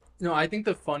No, I think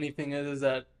the funny thing is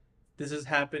that this is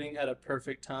happening at a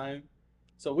perfect time.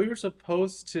 So we were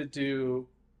supposed to do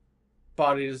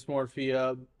body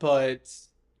dysmorphia, but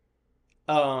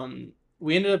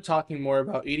we ended up talking more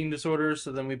about eating disorders.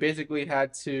 So then we basically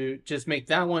had to just make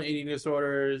that one eating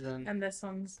disorders and And this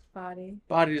one's body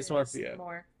body dysmorphia.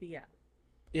 dysmorphia.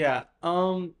 Yeah.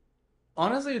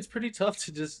 Honestly, it's pretty tough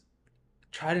to just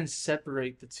try to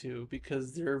separate the two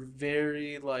because they're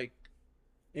very like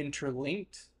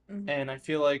interlinked, Hmm. and I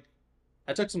feel like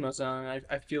I took some notes down, and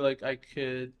I feel like I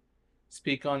could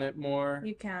speak on it more.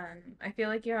 You can. I feel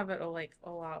like you have it like a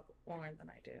lot more than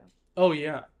I do. Oh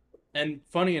yeah, and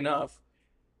funny enough,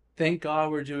 thank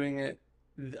God we're doing it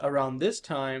around this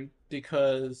time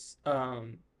because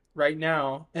right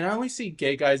now, and I only see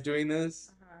gay guys doing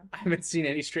this. Uh-huh. I haven't seen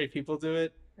any straight people do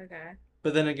it. Okay.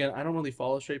 But then again, I don't really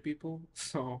follow straight people.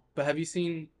 So, but have you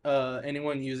seen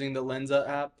anyone using the Lensa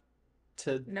app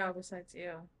to No, besides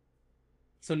you.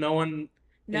 so no one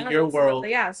in No, your so world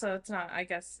yeah, so it's not, I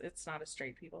guess it's not a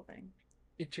straight people thing.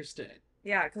 interested.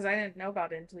 Yeah, because I didn't know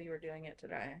about it until you were doing it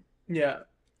today. Yeah.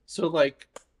 So like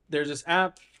there's this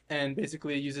app and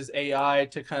basically it uses AI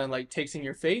to kind of like takes in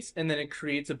your face and then it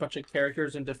creates a bunch of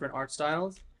characters in different art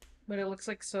styles. But it looks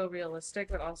like so realistic,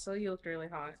 but also you look really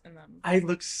hot in them. I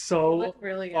look You so look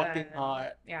really fucking good.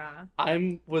 hot. Yeah.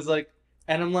 I'm was like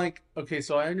and I'm like, okay,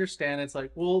 so I understand it's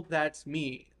like, well, that's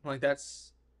me. Like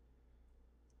that's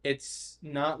it's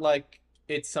not like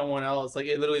it's someone else. Like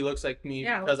it literally looks like me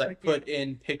Yeah, it because looks I like you. put in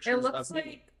It pictures of looks me.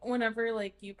 like whenever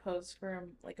like you pose for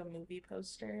like a movie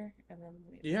poster and then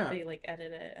Yeah. they like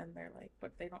edit it and they're like,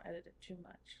 but they don't edit it too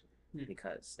much Hmm.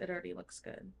 because it already looks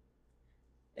good.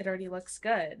 It already looks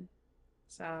good.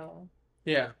 So,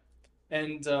 Yeah.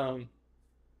 And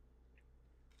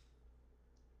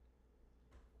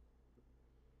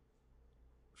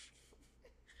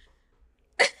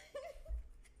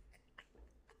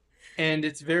and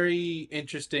it's very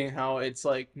interesting how it's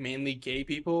like mainly gay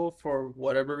people for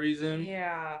whatever reason.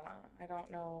 yeah, I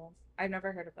don't know. I've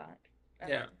never heard of that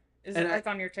Yeah. ever. Is And it I like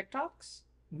on your TikToks?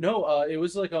 no, it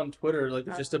was like on Twitter, like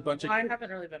just a bunch Well, of I haven't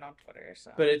really been on Twitter,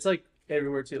 so. but it's like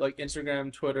everywhere too, like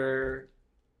Instagram, Twitter.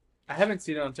 I haven't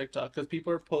seen it on TikTok because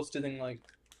people are posting like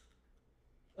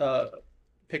uh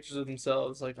pictures of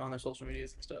themselves like on their social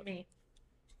medias and stuff. Me.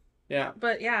 Yeah.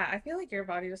 But yeah, I feel like your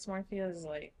body dysmorphia is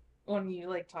like when you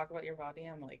like talk about your body,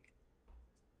 I'm like,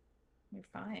 you're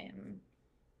fine.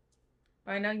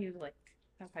 But I know you like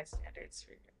have high standards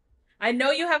for your. I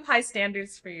know you have high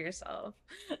standards for yourself.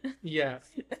 Yeah.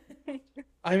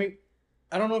 I mean,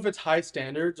 I don't know if it's high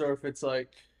standards or if it's like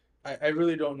I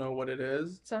really don't know what it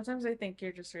is. Sometimes I think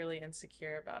you're just really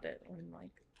insecure about it when like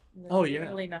there's Oh yeah.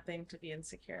 literally nothing to be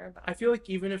insecure I about. feel like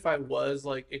even if I was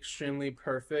like extremely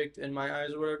perfect in my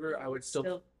eyes or whatever, I would still,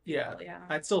 Still yeah, feel, yeah.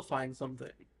 I'd still find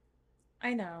something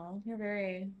I know. You're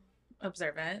very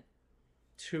observant.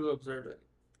 too observant.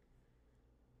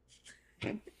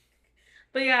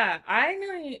 But yeah, I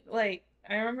know you like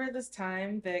I remember this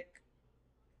time Vic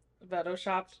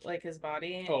photoshopped like his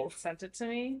body Oh, and sent it to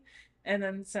me and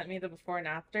then sent me the before and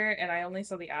after and I only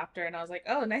saw the after and I was like,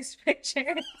 "Oh, nice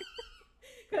picture."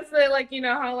 Cuz they like, you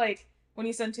know how like when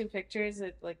you send two pictures,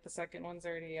 it like the second one's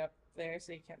already up there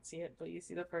so you can't see it, but you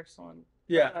see the first one or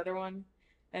yeah. the other one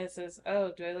and it says,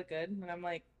 "Oh, do I look good?" And I'm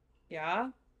like, "Yeah."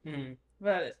 Mm.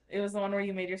 But it was the one where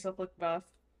you made yourself look buff.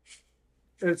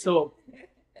 And so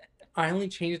I only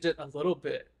changed it a little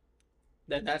bit.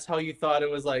 Then that's how you thought it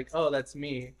was like, oh, that's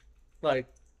me. Like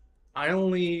I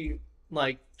only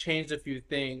like changed a few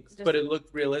things, Just but it looked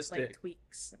like realistic.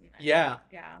 tweaks and Yeah.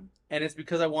 yeah. And it's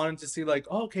because I wanted to see like,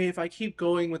 oh, okay, if I keep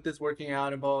going with this working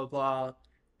out and blah blah blah,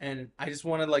 and I just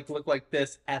want to like look like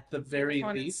this at the You just very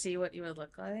wanted to least. see what you would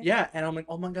look like. Yeah, and I'm like,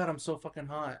 oh my god, I'm so fucking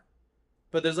hot.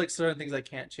 But there's like certain things I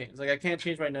can't change. Like I can't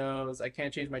change my nose, I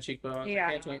can't change my cheekbones, I Yeah,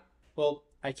 can't change. Well,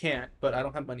 I can't, but I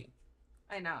don't have money.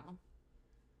 I know.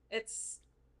 It's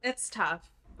it's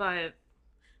tough, but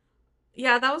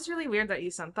yeah, that was really weird that you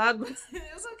sent that, but it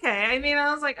was okay. I mean,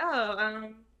 I was like, oh,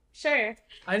 sure.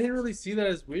 I didn't really see that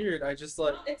as weird. I just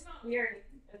like, No, it's not weird.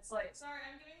 It's like, sorry,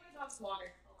 I'm giving my dogs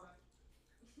water. Hold on.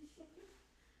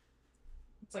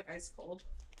 It's like ice cold.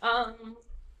 Um,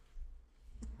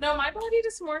 no, my body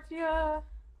dysmorphia.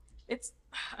 It's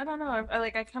I don't know.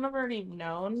 I kind of already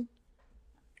known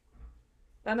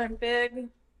that I'm big,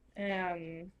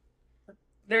 and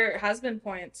there has been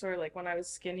points where like when I was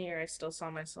skinnier, I still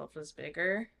saw myself as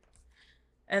bigger,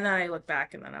 and then I look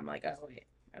back and then I'm like, oh wait,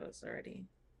 I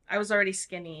was already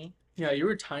skinny. yeah, you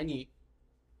were tiny.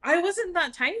 I wasn't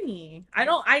that tiny.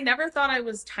 I never thought I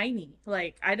was tiny.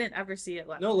 Like I didn't ever see it.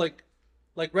 No,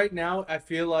 like right now, I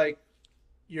feel like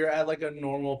you're at like a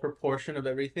normal proportion of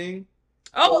everything.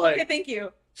 Oh, But, like, okay, thank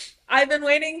you. I've been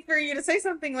waiting for you to say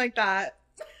something like that.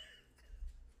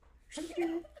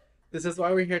 this is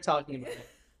why we're here talking about it.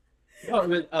 No,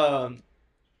 but,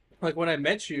 like when I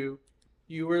met you,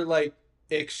 you were like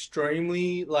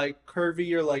extremely like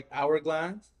curvy or like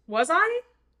hourglass. Was I?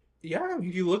 Yeah,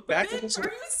 you look back at Bitch, this. are you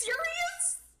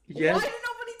serious? Yes. Why did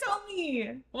nobody tell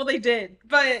me? Well, they did,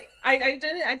 but I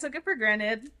didn't. I took it for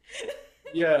granted.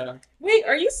 Yeah. Wait,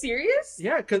 are you serious?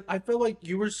 Yeah, because I felt like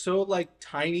you were so like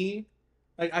tiny.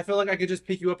 Like I felt like I could just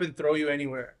pick you up and throw you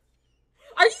anywhere.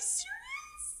 Are you serious?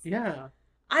 Yeah.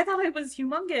 I thought I was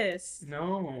humongous.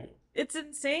 No. It's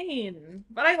insane.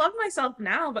 But I love myself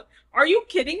now. But are you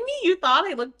kidding me? You thought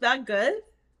I looked that good?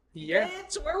 Yeah.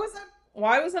 Bitch, where was that?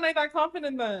 Why wasn't I that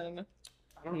confident then?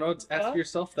 I don't know. Ask Huh?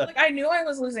 yourself that. Like, I knew I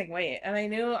was losing weight and I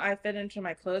knew I fit into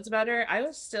my clothes better. I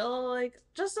was still like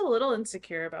just a little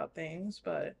insecure about things,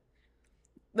 but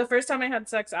the first time I had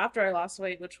sex after I lost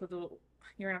weight, which was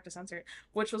you're gonna have to censor it,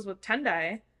 which was with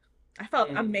Tendai, I felt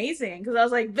Mm. amazing because I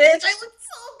was like, bitch, I look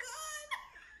so good.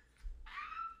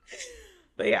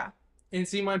 But yeah. And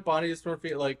see, my body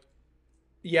dysmorphia, like,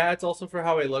 yeah, it's also for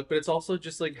how I look, but it's also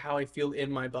just like how I feel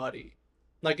in my body.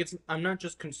 Like, I'm not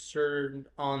just concerned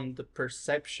on the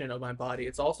perception of my body.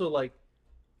 It's also like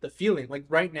the feeling. Like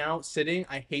right now, sitting,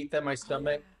 I hate that my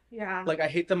stomach, Yeah. like I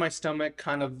hate that my stomach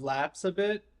kind of laps a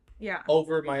bit Yeah.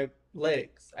 over my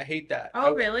legs. I hate that.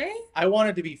 Oh, really? I want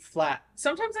it to be flat.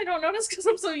 Sometimes I don't notice because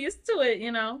I'm so used to it,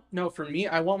 you know? No, for me,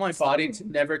 I want my body to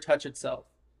never touch itself.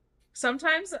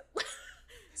 Sometimes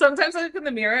sometimes I look in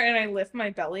the mirror and I lift my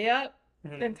belly up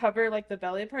Mhm. and cover like the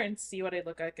belly part and see what I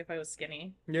look like if I was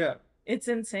skinny. Yeah. It's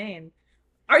insane.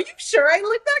 Are you sure I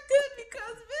look that good?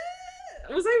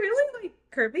 Because was I really like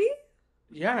curvy?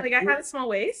 Yeah. Like I had a small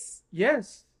waist?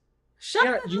 Yes. Shut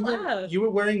Yeah, the you hell were up. you were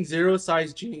wearing zero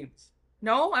size jeans.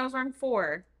 No, I was wearing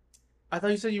 4. I thought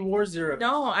you said you wore zero.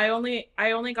 No, I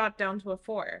only got down to a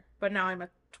 4, but now I'm a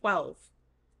 12.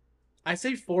 I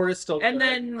say 4 is still And good.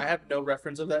 then- I have no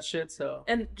reference of that shit, so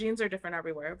And jeans are different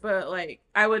everywhere, but like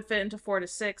I would fit into 4 to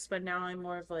 6, but now I'm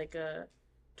more of like a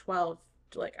 12.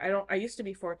 Like I used to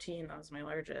be 14, that was my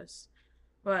largest.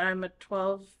 But I'm a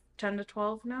 12, 10 to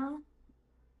 12 now.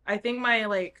 I think my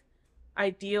like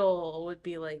ideal would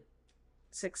be like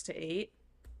 6 to 8.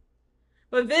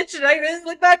 But bitch, did I really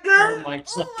look that good? Oh my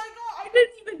Oh my god, I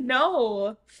didn't even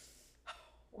know.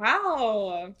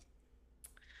 Wow.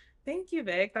 Thank you,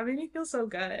 Vic. That made me feel so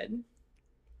good.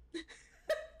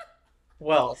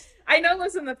 well, I know it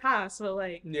was in the past, but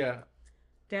like, yeah.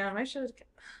 damn, I should.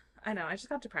 I know, I just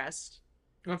got depressed.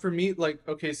 And for me, like,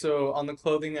 okay, so on the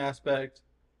clothing aspect,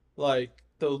 like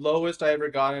the lowest I ever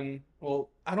gotten, well,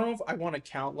 I don't know if I want to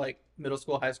count like middle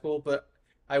school, high school, but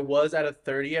I was at a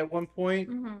 30 at one point.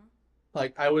 Mm-hmm.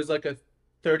 Like I was like a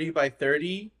 30 by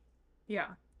 30, Yeah.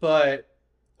 but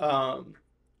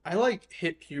I like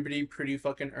hit puberty pretty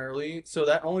fucking early, so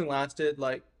that only lasted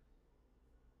like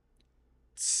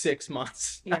 6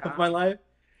 months Yeah. of my life.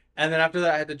 And then after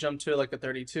that I had to jump to like a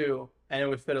 32 and it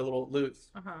would fit a little loose.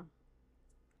 Uh-huh.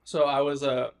 So I was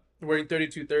wearing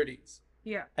 32 30s.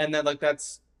 Yeah. And then like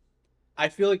that's I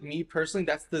feel like me personally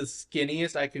that's the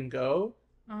skinniest I can go.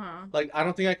 Uh-huh. Like I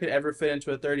don't think I could ever fit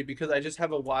into a 30 because I just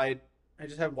have wide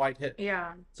hips.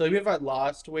 Yeah. So even if I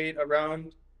lost weight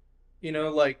around,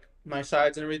 like my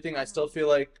sides and everything, I still feel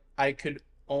like I could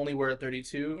only wear a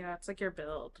 32. Yeah, it's like your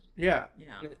build. Yeah.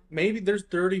 Yeah. Maybe there's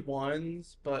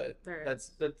 31s, but There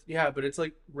that's yeah, but it's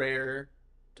like rare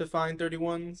to find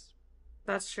 31s.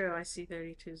 That's true. I see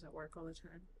 32s at work all the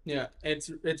time. Yeah,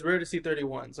 it's rare to see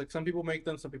 31s. Like some people make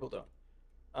them, some people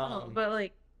don't. But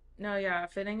like, no, yeah,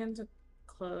 fitting into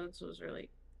clothes was really,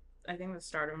 I think, the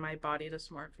start of my body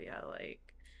dysmorphia.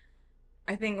 Like,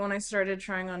 I think when I started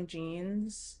trying on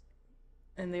jeans,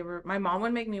 and my mom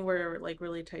would make me wear like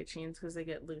really tight jeans because they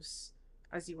get loose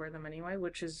as you wear them anyway,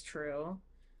 which is true.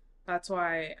 That's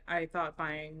why I thought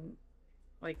buying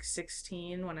like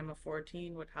 16 when I'm a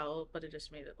 14 would help, but it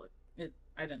just made it look,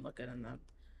 I didn't look good in them.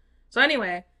 So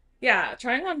anyway, yeah,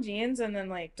 trying on jeans and then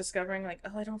like discovering like,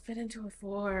 oh, I don't fit into a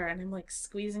 4 and I'm like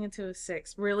squeezing into a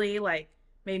 6 really like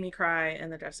made me cry in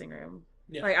the dressing room.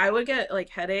 Yeah. Like I would get like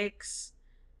headaches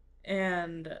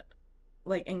and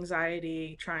like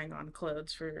anxiety trying on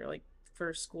clothes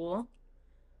for school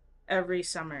every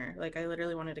summer. Like I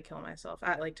literally wanted to kill myself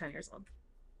at like 10 years old.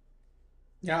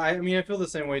 Yeah, I mean, I feel the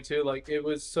same way too. Like, it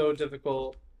was so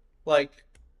difficult. Like,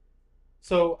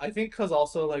 so I think because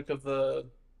also, like, of the,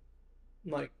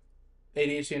 like,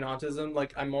 ADHD and autism,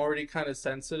 like, I'm already kind of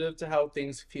sensitive to how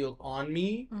things feel on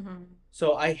me. Mm-hmm.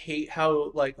 So I hate how,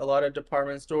 like, a lot of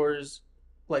department stores,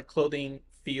 like, clothing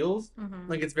feels. Mm-hmm.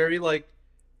 Like, it's very, like,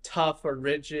 tough or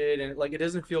rigid, and like it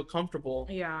doesn't feel comfortable.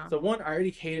 Yeah. So one, I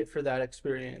already hate it for that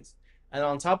experience. And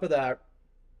on top of that,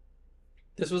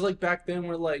 this was like back then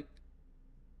where like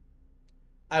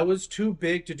I was too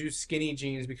big to do skinny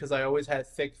jeans because I always had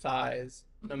thick thighs,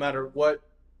 no matter what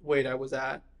weight I was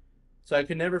at. So I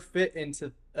could never fit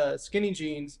into skinny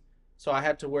jeans, so I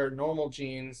had to wear normal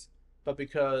jeans. But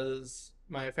because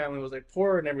my family was like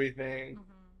poor and everything,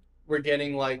 we're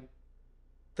getting like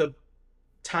the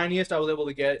tiniest I was able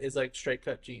to get is like straight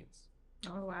cut jeans.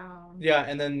 Oh wow. Yeah,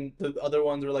 and then the other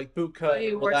ones were like boot So cut,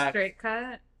 you wore black. straight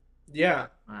cut? Yeah,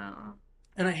 Wow.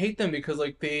 and I hate them because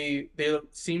like they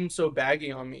seem so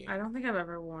baggy on me. I don't think I've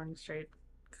ever worn straight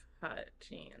cut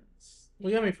jeans.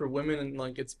 Well, yeah, I mean for women and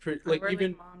like it's pretty I like wear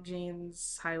even like mom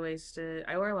jeans, high waisted.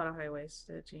 I wear a lot of high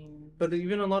waisted jeans. but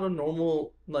even a lot of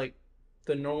normal like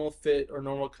the normal fit or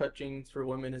normal cut jeans for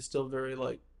women is still very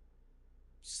like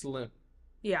slim.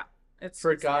 Yeah,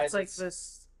 For it's guys, like it's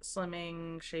this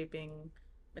slimming, shaping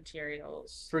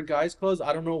materials. for guys' clothes.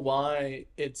 I don't know why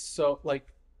it's so like.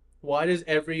 Why does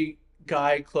every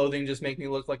guy clothing just make me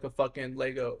look like a fucking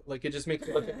Lego? Like it just makes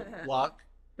me look like a block.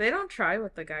 They don't try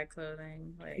with the guy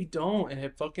clothing. I Like don't, and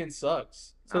it fucking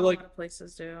sucks. a So like lot of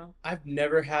places do. I've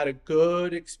never had a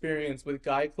good experience with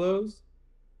guy clothes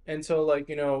until like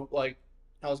like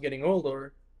I was getting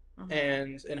older, Mhm.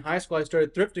 and in high school I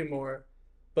started thrifting more.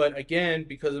 But again,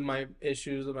 because of my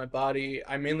issues with my body,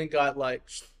 I mainly got like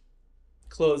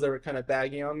clothes that were kind of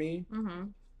baggy on me.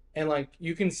 Mhm. And like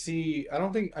you can see, I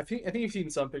think you've seen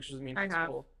some pictures of me in I high have.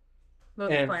 school. The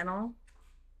And flannel.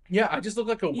 yeah, I just look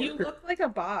like a You worker. look like a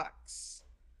box.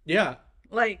 Yeah.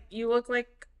 Like you look like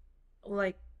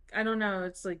I don't know.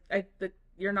 It's like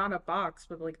you're not a box,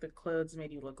 but like the clothes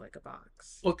made you look like a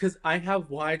box. Well, because I have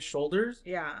wide shoulders,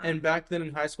 Yeah. and back then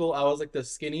in high school, I was like the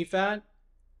skinny fat.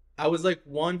 I was like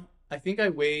I think I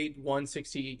weighed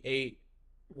 168,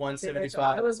 I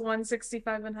 175. was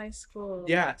 165 in high school.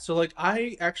 Yeah, so like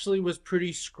I actually was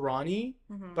pretty scrawny,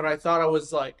 Mhm. but I thought I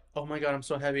was like, oh my God, I'm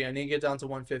so heavy. I need to get down to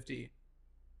 150.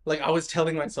 Like I was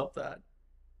telling myself that.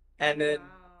 And then Wow.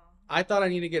 I thought I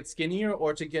need to get skinnier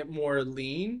or to get more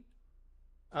lean.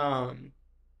 Um,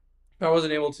 but I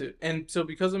wasn't able to. And so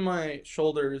because of my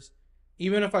shoulders,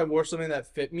 even if I wore something that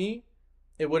fit me,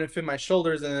 it wouldn't fit my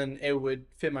shoulders and then it would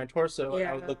fit my torso and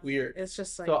I would Yeah. look weird. It's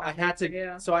just like So not I good had for to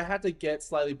you. so I had to get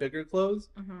slightly bigger clothes.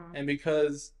 Mhm. And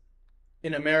because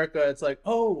in America it's like,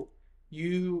 oh,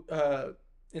 you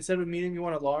instead of a medium you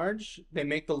want a large, they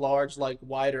make the large like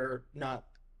wider, not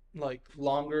like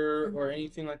longer or Mhm.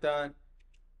 anything like that.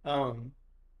 Um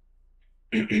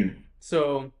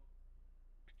so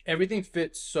everything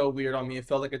fits so weird on me. It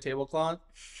felt like a tablecloth.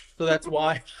 So that's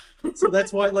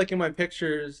why like in my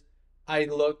pictures I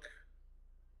look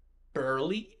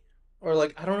burly or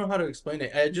like I don't know how to explain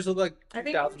it. I just look like I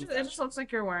think it 2000. just looks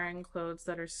like you're wearing clothes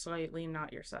that are slightly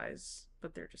not your size,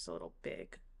 but they're just a little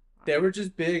big. They were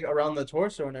just big around the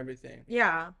torso and everything.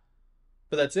 Yeah.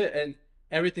 But that's it. And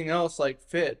everything else like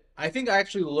fit. I think I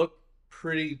actually looked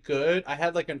pretty good. I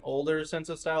had like an older sense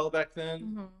of style back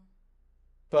then, Mhm.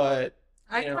 but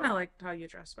I you know, kind of liked how you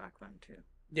dressed back then too.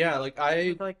 yeah, like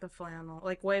With like the flannel,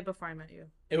 like way before I met you.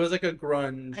 it was like a I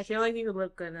grunge. feel like you could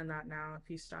look good in that now if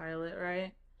you style it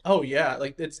right. Oh yeah,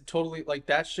 like it's totally like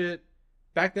that shit.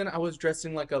 Back then I was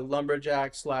dressing like a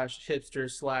lumberjack slash hipster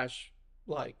slash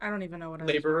like I don't even know what I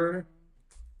was laborer.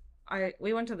 wearing.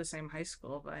 We went to the same high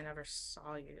school, but I never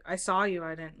saw you. I saw you,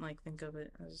 I didn't like think of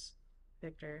it as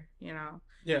Victor, you know.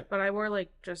 Yeah. But I wore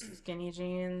like just skinny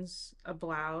jeans, a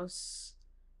blouse,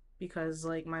 because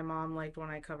like my mom liked when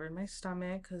I covered my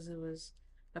stomach because it was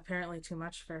apparently too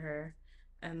much for her.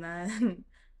 And then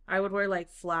I would wear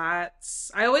like flats.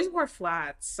 I always wore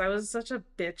flats. I was such a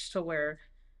bitch to wear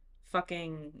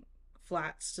fucking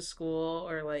flats to school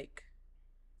or like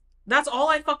that's all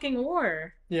I fucking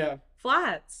wore. Yeah.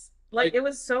 Flats. Like Like it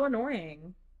was so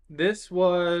annoying. this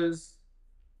was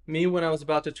me when I was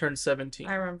about to turn I 17.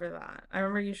 remember that. I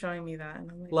remember you showing me that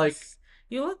and I'm like, Like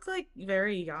you look like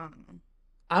very young.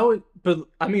 I would, but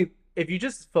I mean, if you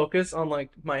just focus on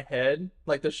like my head,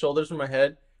 like the shoulders from my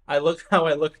head, I look how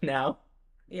I look now.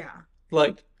 Yeah.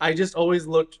 Like I just always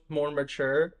looked more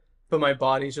mature, but my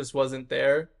body just wasn't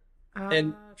there.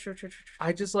 And True, true, true, true.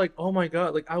 I just like, oh my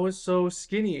God, like I was so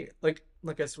skinny. Like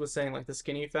I was saying, like the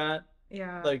skinny fat.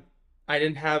 Yeah. Like I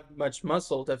didn't have much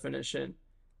muscle definition,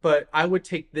 but I would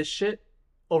take this shit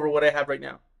over what I have right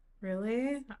now.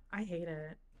 Really? I hate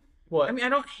it. I What? mean, I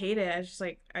don't hate it. I just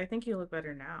like I think you look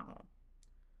better now.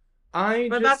 I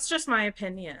But just that's just my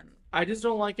opinion. I just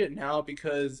don't like it now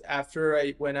because after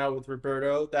I went out with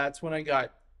Roberto, that's when I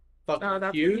got fucking Oh,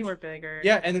 that's when you huge. were bigger.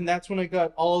 Yeah, and then that's when I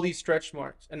got all these stretch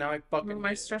marks, and now I Bro, fucking my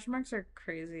hate it. stretch marks are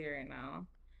crazy right now.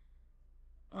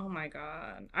 Oh my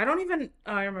god. I don't even.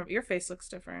 Oh, I remember. Your face looks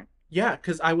different. Yeah,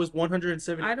 because I was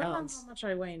 170 I don't know how pounds. much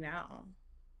I weigh now.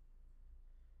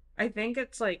 I think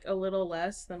it's like a little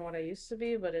less than what I used to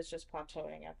be, but it's just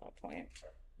plateauing at that point.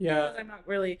 Yeah. Because I'm not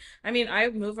really. I mean, I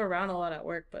move around a lot at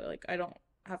work, but like I don't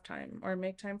have time or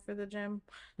make time for the gym.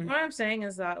 Mhm. What I'm saying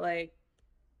is that like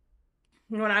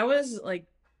when I was like,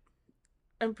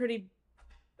 I'm pretty.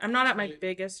 I'm not at my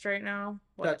biggest right now.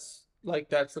 What?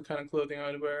 That's the kind of clothing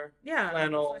I would wear. Yeah.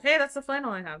 Flannel. Hey, that's the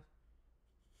flannel I have.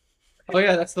 Oh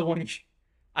yeah, that's the one.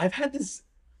 I've had this.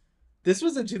 This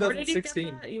was in Where did you get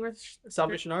 2016. that? You were.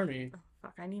 Salvation Army. Oh,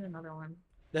 fuck, I need another one.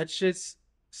 That shit's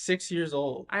 6 years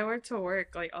old. I wear to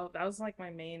work. Like, oh, that was like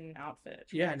my main outfit.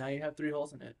 Yeah, now you have 3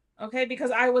 holes in it. Okay, because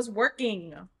I was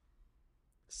working.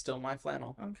 Still my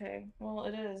flannel. Okay, well,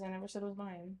 it is. I never said it was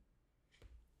mine.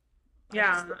 I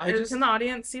Yeah, just can the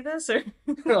audience see this, or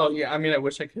Oh yeah, I mean, I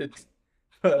wish I could.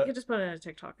 you could just put it in a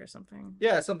TikTok or something.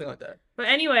 Yeah, something like that. But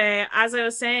anyway, as I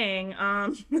was saying,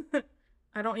 I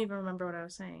don't even remember what I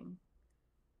was saying.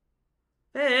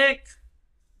 Vic.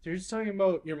 You're just talking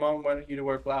about your mom wanting you to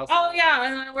wear blouses. Oh yeah,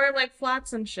 and I wear like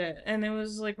flats and shit, and it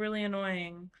was like really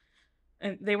annoying,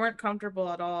 and they weren't comfortable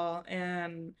at all,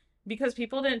 and because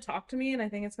people didn't talk to me, and I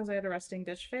think it's because I had a resting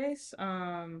bitch face.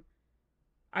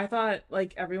 I thought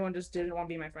like everyone just didn't want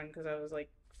to be my friend because I was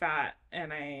like fat,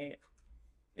 and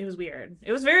it was weird.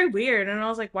 It was very weird, and I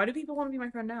was like, why do people want to be my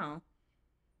friend now?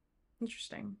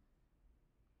 Interesting.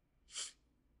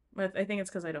 But I think it's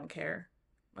because I don't care.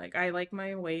 Like I like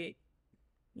my weight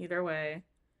either way.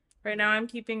 Right now I'm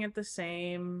keeping it the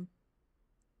same,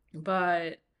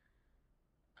 but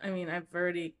I mean, I've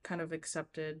already kind of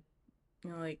accepted,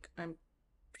 like I'm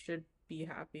should be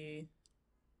happy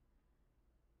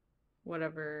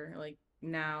whatever, like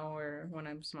now or when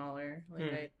I'm smaller.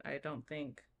 Like I don't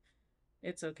think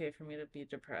it's okay for me to be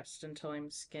depressed until I'm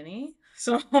skinny.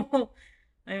 So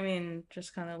I mean,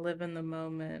 just kind of live in the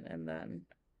moment and then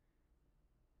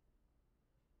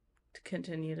to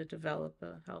continue to develop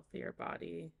a healthier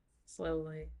body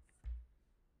slowly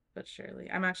but surely.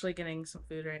 I'm actually getting some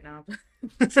food right now,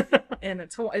 and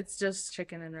it's just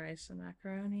chicken and rice and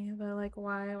macaroni. But like,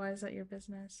 why? Why is that your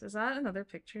business? Is that another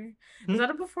picture? Is that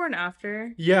a before and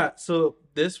after? Yeah, so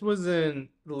this was in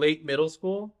late middle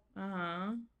school.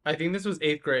 Uh-huh. I think this was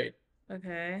 8th grade.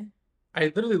 Okay.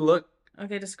 I literally looked.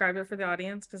 Okay, describe it for the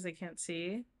audience because they can't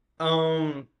see.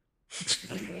 Um,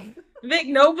 Vic,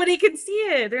 nobody can see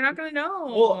it. They're not gonna know.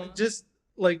 well, just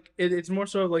like it's more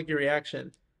sort of like your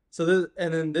reaction. So this,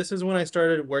 and then this is when I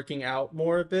started working out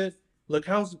more a bit. Look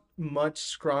how much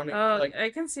scrawny. Oh, Like I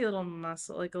can see a little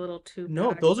muscle, like a little two.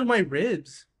 no, those are my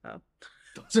ribs. Oh.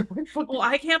 Those are my fucking. Well,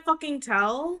 I can't fucking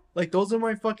tell. Like those are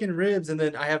my fucking ribs, and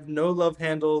then I have no love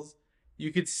handles.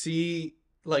 You could see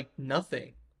like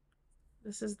nothing.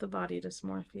 This is the body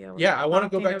dysmorphia. Yeah, I want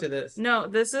to go back to this. No,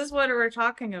 this is what we're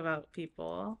talking about,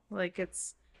 people. Like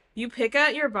it's you pick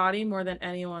at your body more than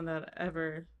anyone that I've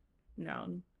ever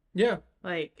known. Yeah.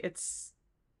 Like it's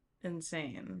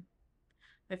insane.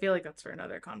 I feel like that's for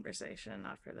another conversation,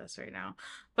 not for this right now.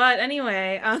 But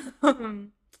anyway,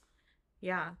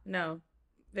 yeah, no.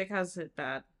 Vic has it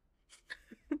bad.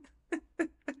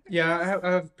 Yeah, I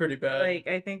have pretty bad. Like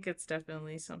I think it's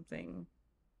definitely something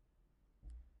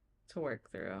to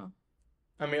work through.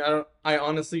 I mean, I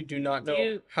honestly do not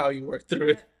know how you work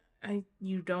through it.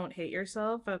 You don't hate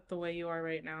yourself at the way you are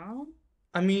right now?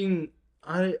 I mean,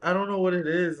 I don't know what it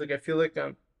is. Like I feel like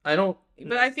I don't.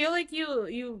 But I feel like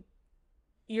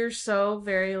you're so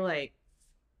very like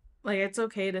it's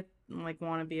okay to like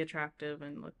want to be attractive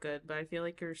and look good, but I feel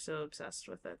like you're so obsessed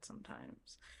with it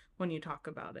sometimes when you talk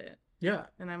about it. Yeah.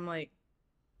 And I'm like,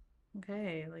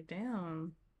 okay, like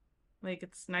damn. Like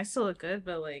it's nice to look good,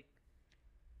 but like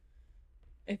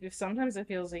if sometimes it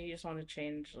feels like you just want to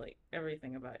change like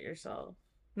everything about yourself.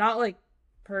 Not like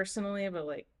personally, but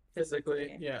like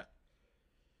physically. Yeah.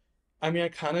 I mean, I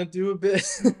kind of do a bit.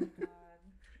 Oh my God.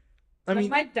 I like mean,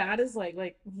 my dad is like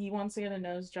he wants to get a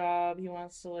nose job. He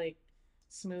wants to like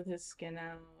smooth his skin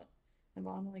out. And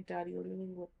I'm like, Dad, you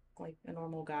literally look like a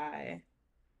normal guy.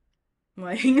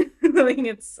 Like, like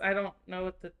it's I don't know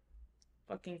what the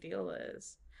fucking deal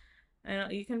is. I know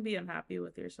you can be unhappy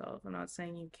with yourself. I'm not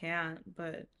saying you can't,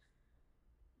 but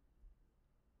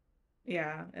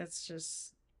yeah,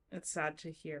 it's sad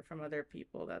to hear from other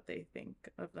people that they think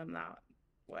of them that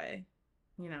way.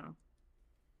 You know,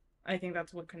 I think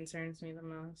that's what concerns me the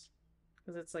most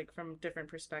because it's like from different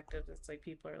perspectives. It's like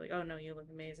people are like, "Oh no, you look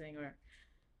amazing," or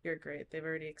 "You're great." They've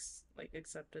already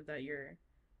accepted that you're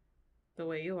the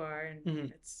way you are,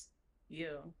 and it's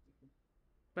you.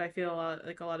 But I feel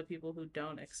like a lot of people who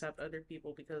don't accept other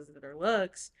people because of their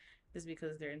looks is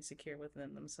because they're insecure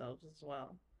within themselves as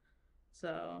well.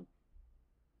 So,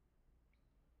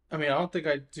 I mean, I don't think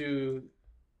I do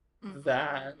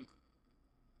that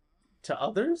to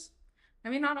others. I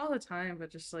mean, not all the time,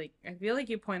 but just like I feel like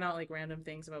you point out like random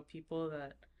things about people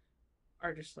that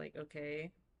are just like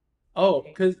okay. Oh,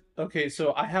 cause okay,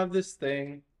 so I have this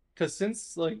thing, cause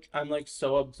since like I'm like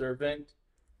so observant,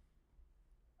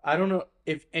 I don't know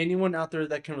if anyone out there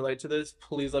that can relate to this,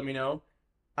 please let me know.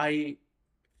 I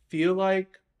feel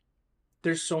like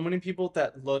there's so many people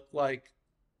that look like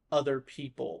other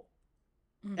people,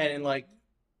 and in like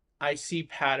I see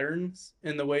patterns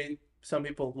in the way some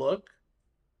people look,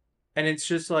 and it's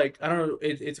just like I don't know,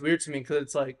 it's weird to me because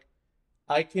it's like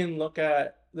I can look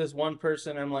at this one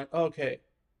person and I'm like, okay,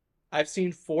 I've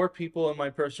seen four people in my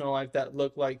personal life that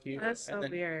look like you, That's and so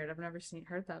then weird. I've never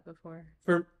heard that before.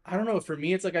 for I don't know, for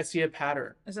me it's like I see a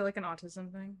pattern. Is it like an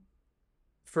autism thing?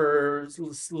 For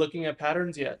looking at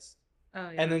patterns, yes. Oh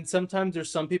And yeah. then sometimes there's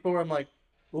some people where I'm like,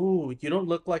 ooh, you don't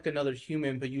look like another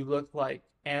human, but you look like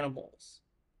animals.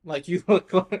 Like you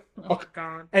look like Oh my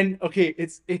god. and okay,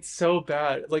 it's so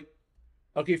bad. Like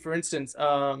okay, for instance,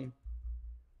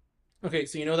 okay,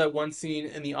 so you know that one scene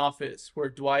in The Office where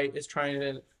Dwight is trying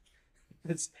to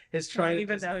is I don't trying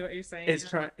even to know what you're saying.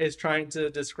 is trying to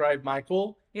describe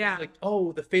Michael. Yeah. He's like,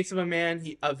 oh, the face of a man,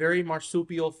 he a very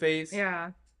marsupial face.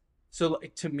 Yeah. So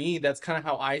like, to me, that's kind of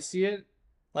how I see it.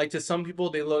 Like to some people,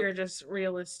 they look. You're just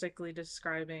realistically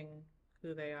describing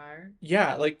who they are.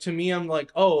 Yeah, like to me, I'm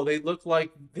like, oh, they look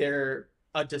like they're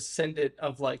a descendant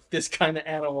of like this kind of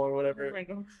animal or Oh whatever. my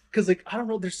god. Because like I don't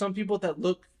know, there's some people that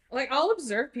look. Like I'll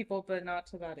observe people, but not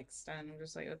to that extent. I'm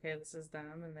just like, okay, this is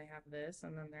them, and they have this,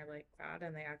 and then they're like that,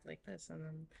 and they act like this, and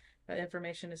then that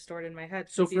information is stored in my head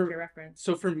So for future for reference.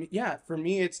 so for me, yeah, for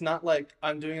me, it's not like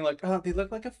I'm doing like, oh, they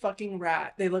look like a fucking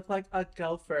rat. They look like a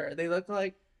gopher. They look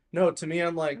like. No, to me,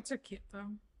 I'm like, That's so cute though.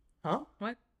 huh?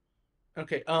 What?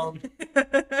 Okay.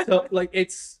 So like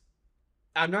it's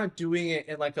I'm not doing it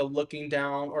in like a looking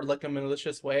down or like a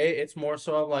malicious way. It's more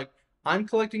so of like I'm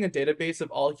collecting a database of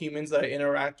all humans that I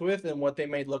interact with and what they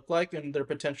may look like and their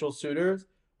potential suitors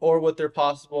or what their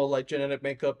possible like genetic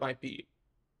makeup might be.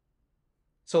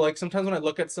 So like sometimes when I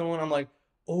look at someone, I'm like,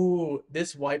 oh,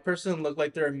 this white person look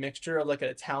like they're a mixture of like an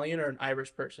Italian or an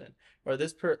Irish person, or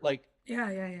this like Yeah,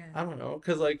 yeah, yeah. I don't know,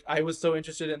 because like I was so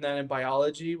interested in that in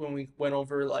biology when we went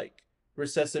over like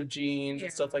recessive genes Yeah.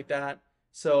 and stuff like that.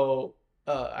 So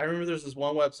I remember there's this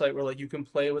one website where like you can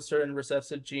play with certain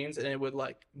recessive genes and it would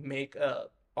like make a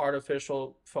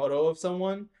artificial photo of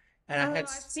someone. And Oh, I've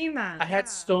seen that. I had Yeah.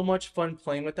 so much fun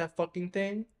playing with that fucking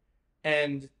thing.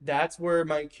 And that's where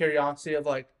my curiosity of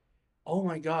like, oh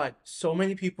my God, so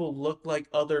many people look like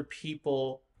other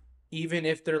people, even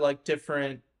if they're like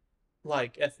different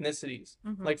like ethnicities.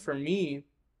 Like Mm-hmm. for me,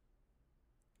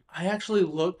 I actually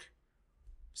look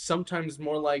sometimes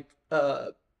more like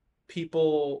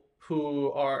people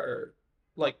who are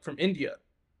like from India.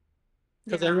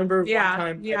 Because I Yeah. remember one Yeah.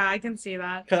 time Yeah, I can see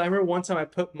that. because I remember one time I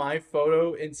put my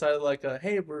photo inside of like a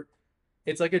hey,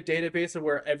 it's like a database of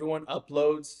where everyone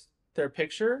uploads their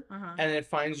picture Uh-huh. and it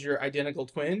finds your identical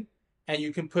twin and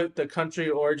you can put the country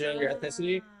origin, your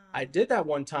ethnicity. I did that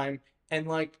one time and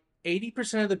like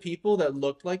 80% of the people that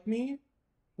looked like me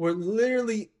were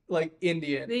literally like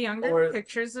Indian The younger or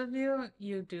pictures of you,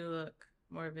 you do look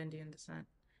more of Indian descent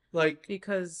like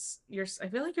because I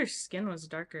feel like your skin was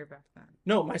darker back then.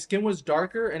 no, my skin was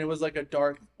darker and it was like a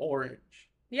dark orange.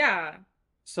 Yeah.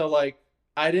 So like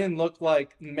I didn't look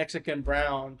like Mexican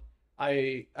brown.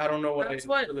 I don't know what That's I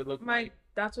what really look my like.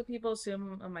 that's what people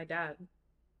assume of my dad,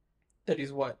 That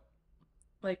he's what?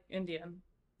 like Indian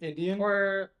Indian?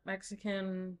 or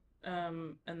Mexican,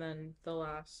 and then the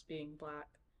last being black.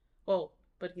 Well,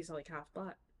 but he's like half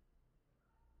black.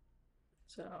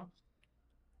 So,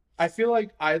 I feel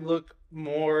like I look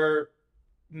more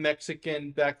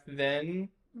Mexican back then.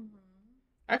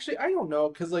 Actually, I don't know,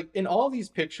 because like in all these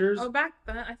pictures, oh, back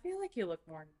then I feel like you look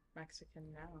more Mexican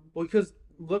now. well, because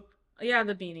look, Yeah,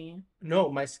 the beanie. no,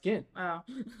 my skin. Oh.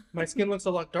 My skin looks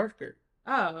a lot darker.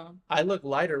 Oh, I look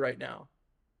lighter right now.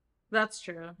 that's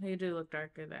true. You do look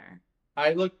darker there.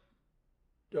 I look.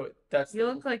 Oh, that's You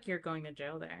look like you're going to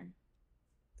jail there.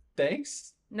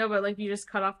 thanks. No, but like you just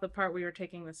cut off the part where you were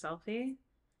taking the selfie.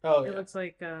 Oh It yeah. looks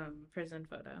like prison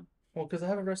photo. Well, because I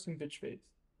have a resting bitch face.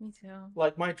 Me too.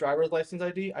 Like my driver's license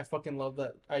ID, I fucking love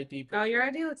that ID Oh, your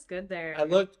picture. ID looks good there. I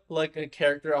look like a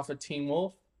character off of Teen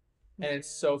Wolf, You and it's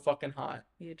do. so fucking hot.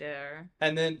 You dare.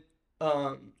 And then,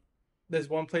 there's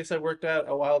one place I worked at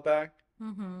a while back.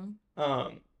 Mm-hmm.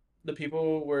 Um, the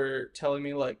people were telling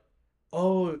me like,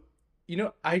 Oh,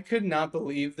 I could not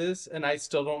believe this, and I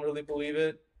still don't really believe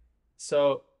it.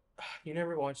 So, you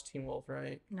never watched Teen Wolf,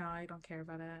 right? No, I don't care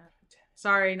about it.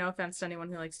 Sorry, no offense to anyone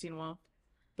who likes Teen Wolf.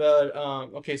 But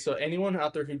okay, so anyone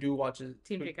out there who do watches,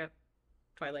 Team who, Jacob.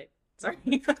 Twilight. Sorry.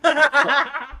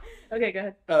 Okay, go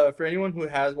ahead. for anyone who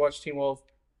has watched Teen Wolf,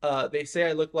 they say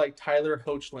I look like Tyler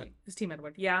Hoechlin. It's Team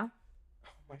Edward. Yeah. Oh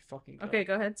my fucking god. Okay,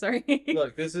 go ahead. Sorry.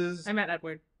 Look, this is I meant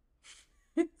Edward.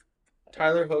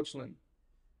 Tyler Hoechlin.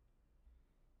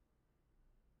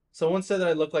 Someone said that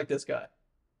I look like this guy.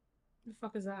 The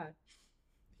fuck is that?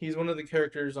 He's one of the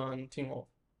characters on Teen Wolf.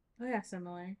 Oh yeah,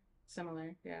 similar.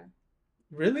 Similar, yeah.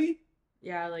 Really?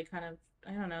 Yeah, like kind of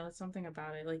I don't know, something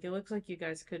about it. Like it looks like you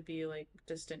guys could be like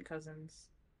distant cousins.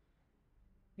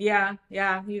 Yeah,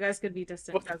 yeah, you guys could be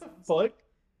distant What the cousins. fuck?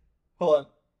 Hold on.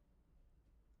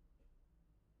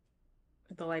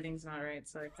 The lighting's not right,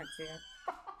 so I can't see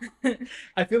it.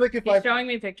 I feel like if He's I showing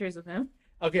me pictures of him.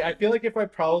 okay, I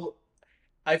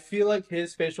feel like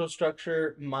his facial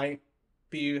structure might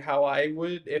be how I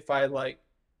would if I like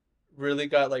really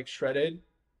got like shredded.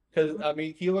 Because I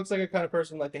mean, he looks like a kind of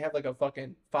person like they have like a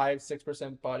fucking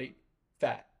 5-6% body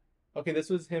fat. Okay, this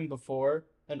was him before,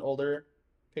 an older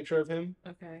picture of him,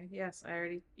 Okay, yes, I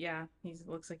already yeah, he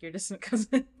looks like your distant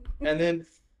cousin. and then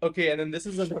okay, and then this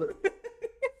is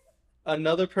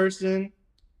another person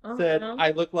said Uh-huh.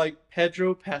 I look like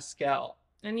Pedro Pascal.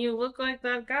 And you look like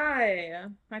that guy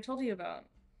I told you about.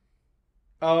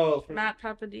 Oh, Matt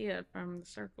Papadilla from The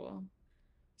Circle.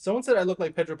 someone said I look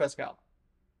like Pedro Pascal.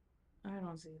 I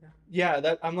don't see that. Yeah,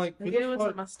 that I'm like, who Maybe it the was a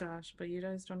fuck? mustache, but you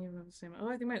guys don't even have the same. Oh,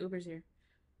 I think my Uber's here.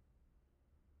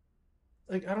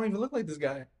 Like, I don't even look like this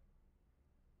guy.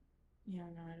 Yeah,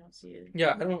 no, I don't see it.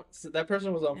 Yeah, I don't. That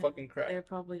person was on Yeah, fucking crack. they're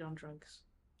probably on drugs.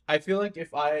 I feel like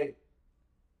if I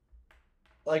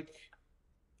like,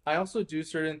 I also do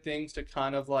certain things to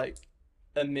kind of like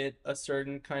emit a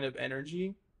certain kind of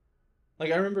energy.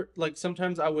 Like I remember, like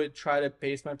sometimes I would try to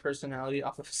base my personality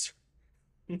off of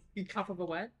Off of a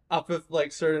what? off of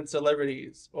like certain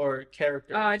celebrities or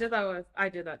characters. Oh, I did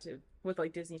that too with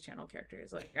like Disney Channel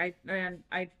characters. Like I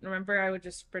remember I would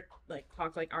just like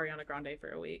talk like Ariana Grande for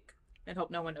a week and hope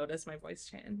no one noticed my voice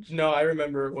change. No, I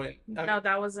remember No,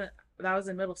 that was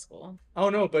in middle school. oh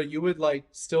no, but you would like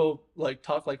still like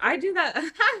talk like I do that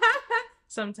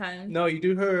sometimes. no, you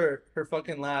do her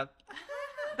fucking laugh.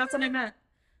 That's what I meant.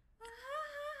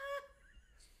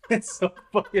 It's so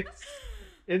fucking.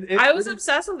 I was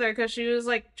obsessed with her because she was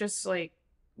like just like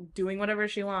doing whatever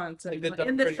she wants Like and, the like, dumb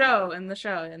in the pretty show, one.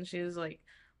 and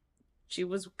she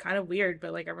was kind of weird,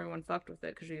 but like everyone fucked with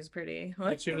it because she was pretty.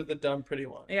 Like she was the dumb pretty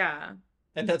one. Yeah,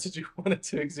 And that's what you wanted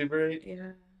to exuberate.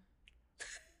 yeah.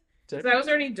 Did 'Cause I was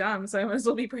already dumb, so I might as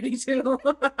well be pretty too.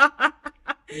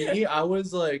 me, I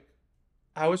was like,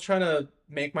 I was trying to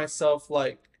make myself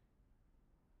like.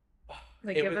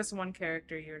 Like, It give was, us one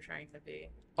character you're trying to be.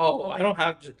 oh, I don't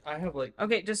have. I have like.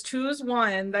 Okay, just choose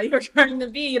one that you're trying to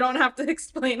be. You don't have to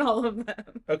explain all of them.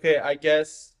 Okay, I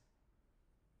guess.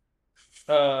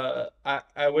 I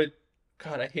would.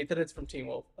 God, I hate that it's from Teen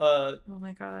Wolf. Oh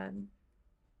my god.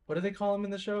 What do they call him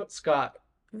in the show? Scott.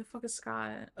 Who the fuck is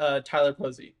Scott? Tyler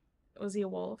Posey, Was he a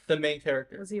wolf? the main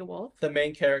character. Was he a wolf? The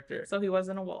main character. So he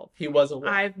wasn't a wolf. He was a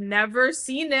wolf. I've never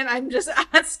seen it. I'm just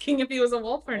asking if he was a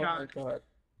wolf or Oh my not. god.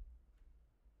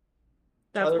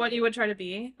 That's Tyler- what you would try to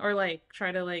be, or like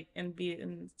try to like and be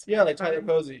in. Yeah, like Tyler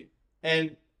Posey.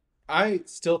 And I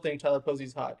still think Tyler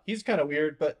Posey's hot. He's kind of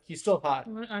weird, but he's still hot.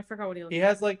 I forgot what he looked He like.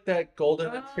 has like that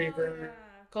golden Oh, retriever, yeah.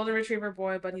 Golden retriever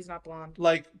boy, but he's not blonde.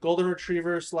 like golden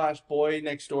retriever / boy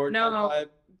next door. No, type no. vibe.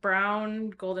 Brown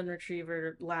golden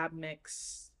retriever lab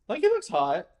mix. Like he looks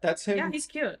hot. That's him Yeah, he's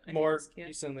cute. I think more he's cute.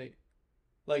 recently.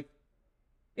 Like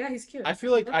Yeah, he's cute. I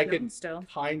feel like Look I young could still.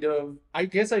 kind of. I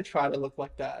guess I try to look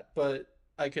like that, but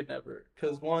I could never.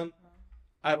 Cause one,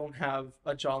 I don't have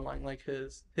a jawline like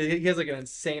his. He has like an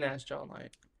insane ass jawline.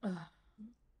 Ugh.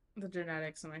 The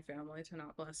genetics in my family to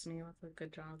not bless me with a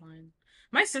good jawline.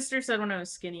 My sister said when I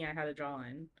was skinny I had a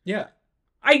jawline. Yeah.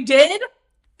 I did?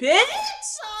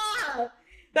 Bitch!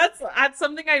 That's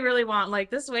something I really want. Like,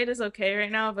 this weight is okay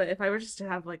right now, but if I were just to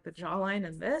have like the jawline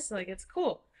and this, like, it's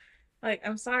cool. Like,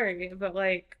 I'm sorry, but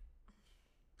like,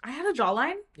 I had a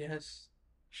jawline? Yes.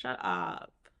 Shut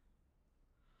up.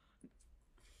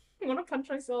 I want to punch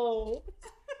myself.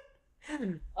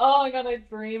 Oh my god, I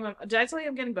dream of. Did I tell you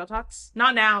I'm getting Botox?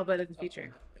 Not now, but in the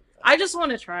future. I just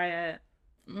want to try it.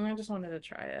 I just wanted to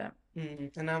try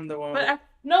it. And I'm the one. But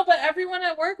no, but everyone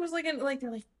at work was like, they're like,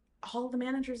 all the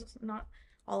managers, not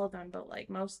all of them, but like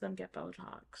most of them get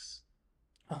Botox.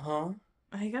 Uh huh.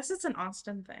 I guess it's an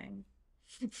Austin thing.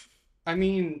 I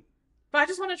mean, But I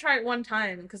just want to try it one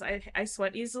time because I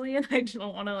sweat easily and I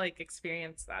don't want to like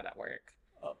experience that at work.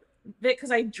 Oh.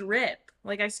 Because I drip.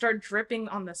 Like I start dripping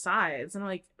on the sides and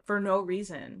like for no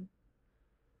reason.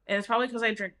 And it's probably because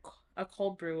I drink a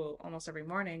cold brew almost every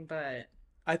morning, but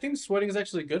I think sweating is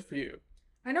actually good for you.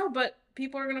 I know, but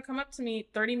people are gonna come up to me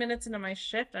 30 minutes into my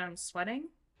shift and I'm sweating.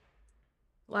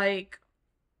 Like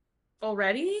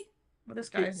already? Well, this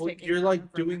Okay, guy's well, taking you're like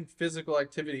forever. doing physical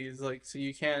activities, like so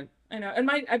you can't. I know. And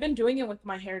I've been doing it with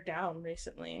my hair down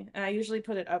recently. And I usually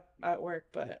put it up at work,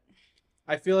 but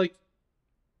I feel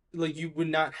like you would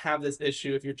not have this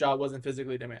issue if your job wasn't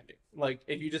physically demanding. Like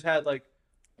if you just had an like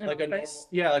a normal, office.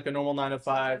 yeah, like a normal 9 to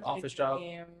 5 Sometimes I office job.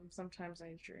 dream. Sometimes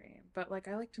I dream. But like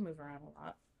I like to move around a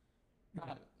lot.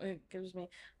 It gives me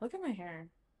look at my hair.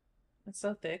 It's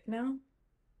so thick now.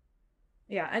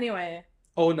 Yeah, anyway.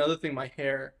 Oh, another thing, my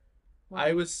hair. I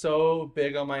Well, was so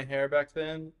big on my hair back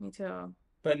then, me too.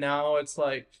 but now it's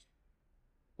like,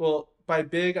 well, by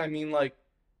big I mean like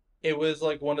it was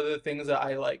like one of the things that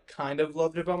I like kind of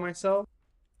loved about myself.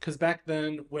 Because back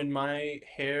then when my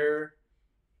hair,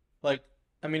 like,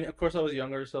 I mean, of course I was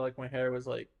younger, so like my hair was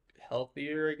like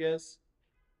healthier, I guess.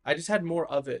 I just had more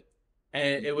of it.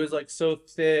 And it was like so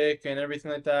thick and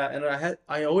everything like that. And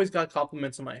I always got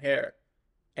compliments on my hair.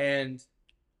 And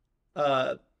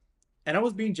uh and I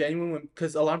was being genuine when,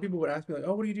 because a lot of people would ask me like,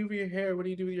 "Oh, what do you do with your hair? What do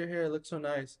you do with your hair? It looks so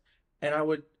nice." And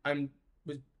I'm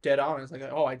was dead honest, like,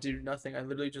 "Oh, I do nothing. I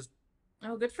literally just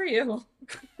Oh, good for you.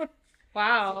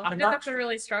 Wow. I I'm did not have to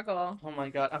really struggle. oh my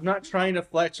God, I'm not trying to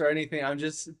flex or anything. I'm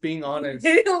just being honest."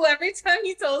 Every time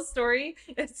you tell a story,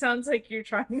 it sounds like you're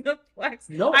trying to flex.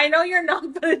 No, I know you're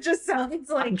not, but it just sounds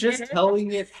I'm like just it.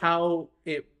 telling it how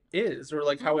it is or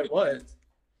like how it was.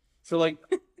 So like,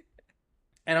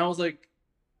 and I was like,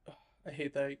 ugh, I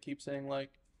hate that I keep saying like.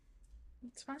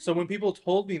 It's fine. So when people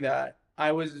told me that,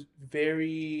 I was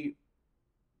very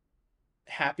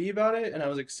happy about it and I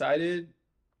was excited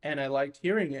and I liked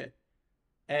hearing it.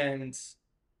 And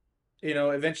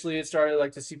eventually it started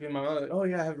like to seep in my mind like, oh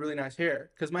yeah, I have really nice hair.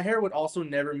 Because my hair would also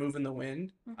never move in the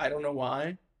wind. I don't know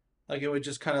why. Like it would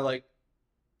just kind of like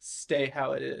stay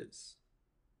how it is.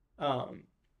 Um,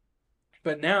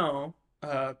 but now,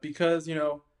 because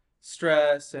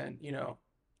stress and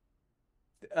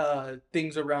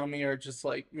things around me are just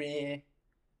like me.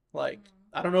 Like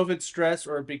I don't know if it's stress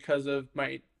or because of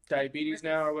my diabetes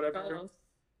now or whatever. Both.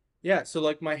 Yeah, so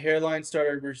like my hairline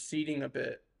started receding a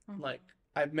bit. Mhm. Like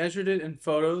I've measured it in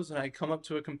photos and I come up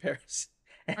to a comparison.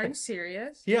 Are you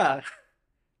serious? Yeah,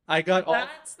 I got all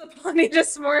That's the body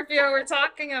dysmorphia we're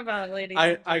talking about, ladies I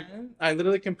and I gentlemen. I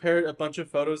literally compared a bunch of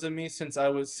photos of me since I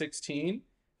was 16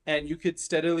 and you could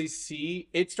steadily see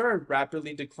it started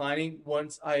rapidly declining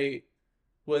once I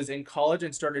was in college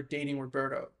and started dating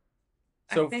Roberto.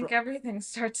 I So think everything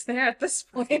starts there at this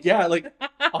point. yeah, like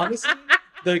honestly,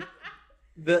 the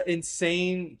the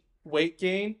insane weight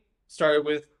gain started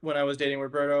with when I was dating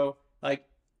Roberto. Like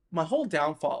my whole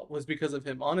downfall was because of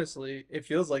him. Honestly, it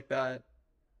feels like that.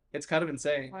 It's kind of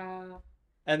insane. Wow.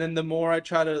 And then the more I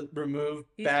try to remove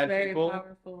He's bad very people,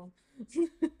 powerful.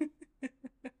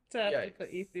 To have yeah. to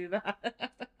put you through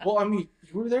that. Well, I mean,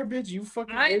 you were there, bitch. You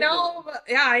fucking I hated know, but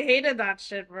yeah, I hated that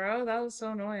shit, bro. That was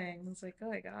so annoying. It's like, oh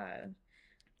my god.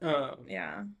 it.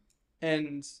 Yeah.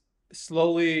 And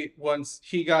slowly, once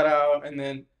he got out, and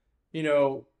then, you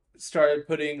know, started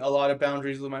putting a lot of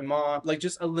boundaries with my mom, like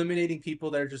just eliminating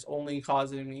people that are just only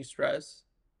causing me stress.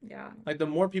 Yeah. Like the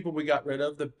more people we got rid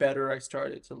of, the better I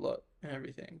started to look and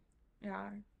everything. Yeah.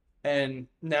 And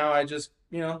now I just,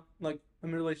 like I'm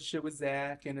in a relationship with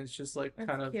Zach, and it's just like It's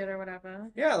kind of, cute or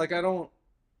whatever. yeah, like I don't,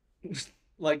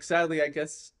 like sadly, I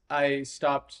guess I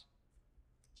stopped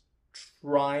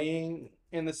trying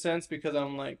in the sense because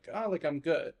I'm like, oh, like I'm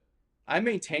good. I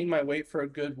maintained my weight for a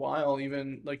good while,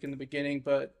 even like in the beginning,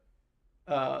 but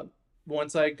uh,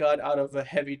 once I got out of a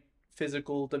heavy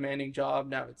physical demanding job,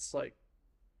 now it's like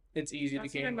it's easy to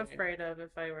That's what gain I'm weight. afraid of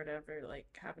if I were to ever like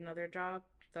have another job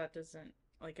that doesn't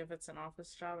like if it's an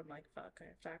office job, I'm like, fuck, I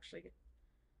have to actually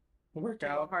Work do a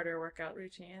out. harder workout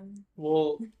routine.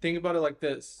 Well, think about it like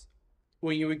this.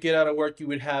 When you would get out of work, you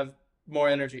would have more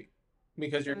energy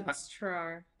because you're not, That's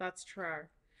true. That's true.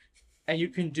 and you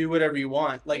can do whatever you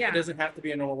want. Like it Yeah. doesn't have to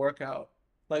be a normal workout.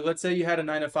 Like let's say you had a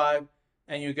 9 to 5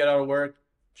 and you get out of work.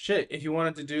 Shit, if you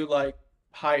wanted to do like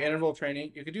high interval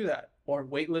training, you could do that. Or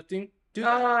weightlifting, do Oh,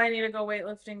 that. I need to go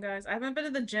weightlifting, guys. I haven't been to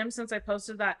the gym since I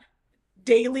posted that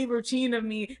daily routine of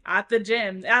me at the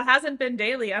gym. That hasn't been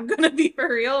daily. I'm gonna be for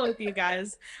real with you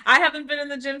guys. I haven't been in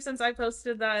the gym since I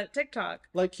posted that TikTok.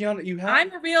 Like Kiana, you have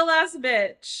I'm a real ass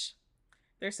bitch.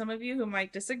 There's some of you who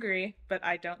might disagree, but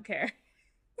I don't care.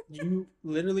 You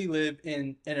literally live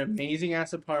in an amazing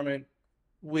ass apartment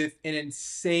with an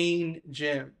insane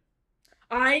gym,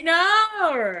 I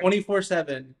know.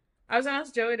 24/7. I was gonna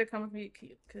ask Joey to come with me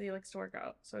because he likes to work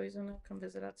out, so he's gonna come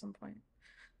visit at some point.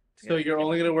 So you're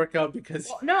only gonna work out because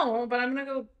Well, no, but I'm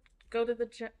gonna go to the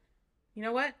gym. You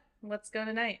know what? Let's go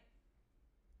tonight.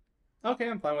 okay,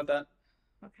 I'm fine with that.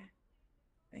 Okay.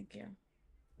 Thank you.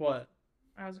 What?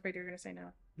 I was afraid you were gonna say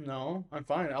no. No, I'm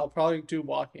fine. I'll probably do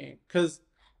walking because,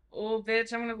 Oh,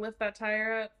 bitch! I'm gonna lift that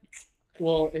tire up.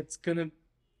 well, it's gonna.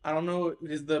 I don't know.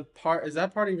 Is that part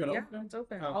even Yeah, open? it's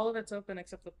open. Oh. All of it's open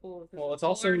except the pool. Well, it's The pool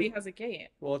also already has a gate.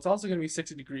 Well, it's also gonna be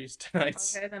 60 degrees tonight.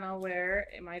 Okay, then I'll wear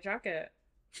my jacket.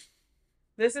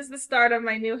 This is the start of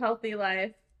my new healthy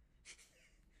life.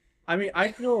 I mean, I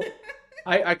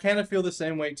kind of feel the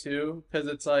same way too, because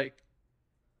it's like,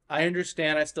 I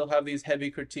understand I still have these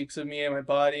heavy critiques of me and my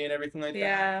body and everything like that.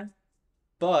 Yeah.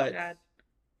 But God.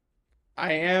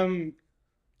 I am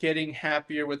getting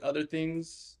happier with other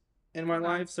things in my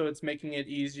life, so it's making it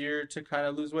easier to kind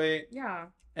of lose weight. Yeah.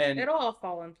 And It'll all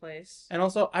fall in place. And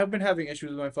also, I've been having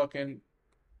issues with my fucking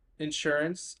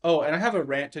insurance. Oh, and I have a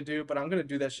rant to do, but I'm gonna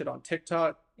do that shit on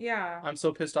TikTok. Yeah. I'm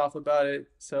so pissed off about it.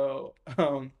 So,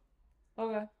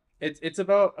 Okay. it's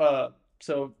about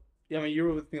so yeah, I mean you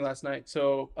were with me last night.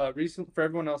 So, recent for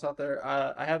everyone else out there,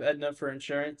 I have Aetna for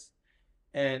insurance,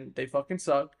 and they fucking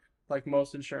suck, like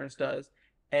most insurance does.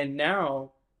 And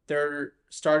now they're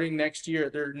starting next year.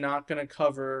 They're not gonna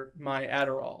cover my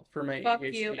Adderall for my Fuck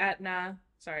ADHD. you, Aetna.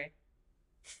 Sorry.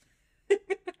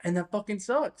 And that fucking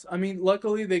sucks. I mean,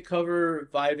 luckily they cover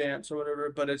Vyvanse or whatever,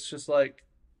 but it's just like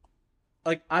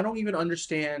I don't even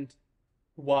understand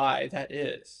why that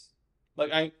is.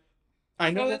 Like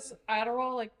I know So that's it's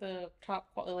Adderall like the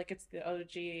top quality, like it's the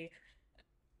OG,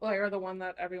 like or the one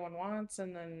that everyone wants,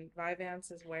 and then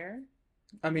Vyvanse is where?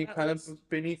 I mean That kind looks- of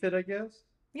beneath it, I guess.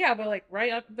 Yeah, but like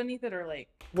right up beneath it, or like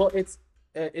Well,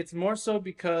 it's more so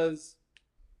because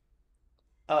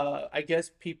I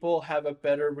guess people have a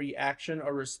better reaction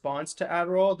or response to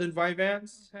Adderall than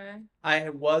Vyvanse. okay. I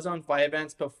was on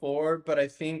Vyvanse before, but I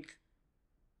think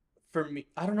for me,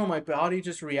 I don't know, my body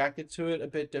just reacted to it a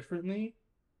bit differently.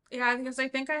 Yeah, because I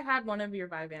think I had one of your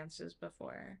Vyvanses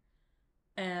before,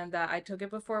 and I took it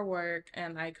before work,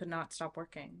 and I could not stop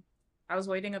working. I was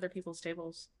waiting other people's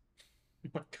tables, Oh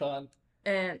my God.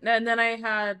 and then I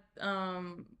had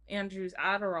Andrew's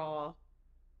Adderall.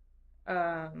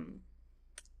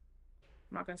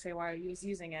 I'm not gonna say why I was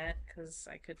using it because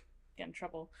I could get in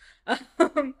trouble.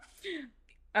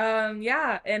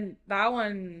 Yeah, and that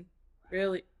one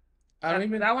really, I don't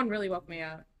even that one really woke me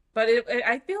up. But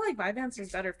I feel like Vyvanse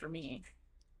is better for me.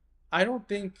 I don't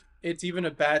think it's even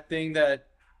a bad thing that,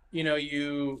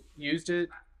 you used it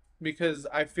because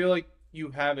I feel like you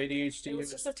have ADHD. It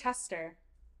was just a tester.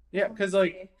 Yeah, because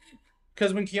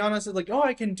when Kiana said like, oh,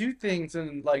 I can do things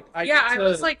and like I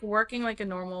was like working like a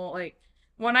normal like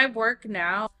when I work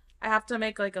now, I have to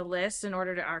make like a list in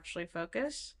order to actually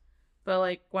focus. But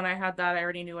like when I had that, I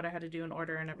already knew what I had to do in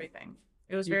order and everything.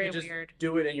 It was you very can just weird.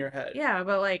 do it in your head. Yeah,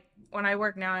 but like when I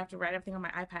work now, I have to write everything on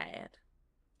my iPad.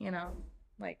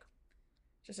 Like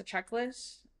just a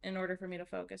checklist in order for me to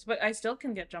focus. But I still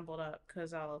can get jumbled up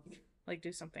because I'll like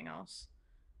do something else.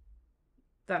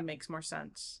 That makes more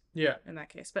sense Yeah. in that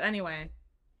case. But anyway.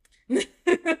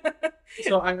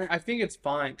 So I think it's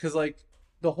fine because like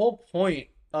the whole point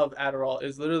of Adderall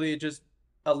is literally it just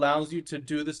allows you to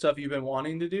do the stuff you've been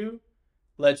wanting to do,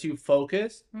 lets you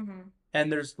focus, Mm-hmm.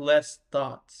 and there's less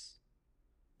thoughts.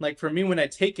 Like for me, when I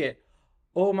take it,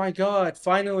 oh my God,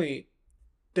 finally,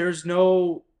 there's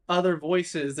no other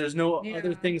voices, there's no other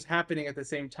Yeah. things happening at the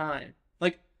same time.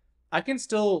 Like I can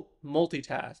still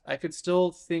multitask, I could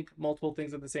still think multiple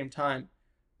things at the same time,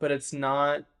 but it's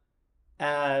not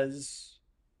as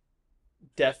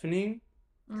deafening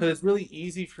because it's really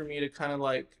easy for me to kind of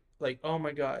like oh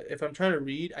my God, if I'm trying to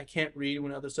read, I can't read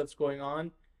when other stuff's going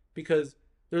on because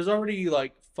there's already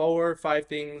like 4 or 5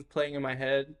 things playing in my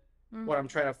head when I'm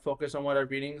trying to focus on what I'm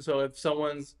reading. So if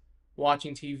someone's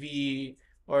watching TV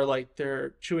or like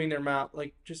they're chewing their mouth,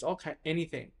 like just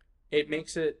anything, it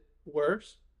makes it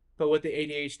worse. But with the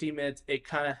ADHD meds, it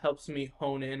kind of helps me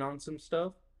hone in on some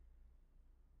stuff.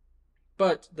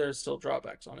 But there's still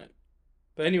drawbacks on it.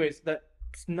 But anyways, that's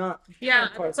not Yeah,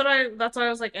 not part that's what I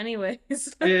was like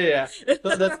anyways. yeah.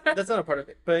 That's not a part of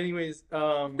it. But anyways,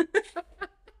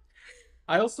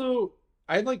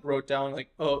 I like wrote down like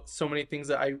so many things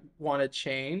that I want to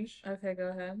change. Okay, go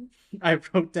ahead. I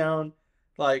wrote down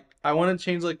like I want to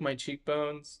change like my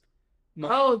cheekbones.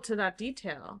 Oh, to that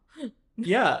detail.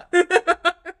 Yeah,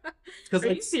 because Are you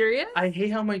like serious? I hate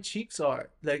how my cheeks are.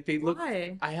 Like they look.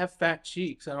 Why? I have fat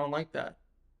cheeks. I don't like that.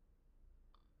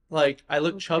 Like I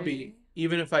look Okay. chubby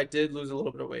even if I did lose a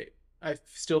little bit of weight. I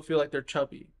still feel like they're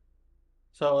chubby.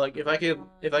 So like if I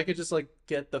could just like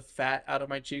get the fat out of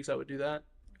my cheeks, I would do that.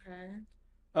 Okay.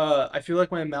 I feel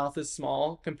like my mouth is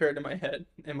small compared to my head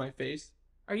and my face.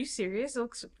 Are you serious? It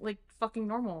looks like fucking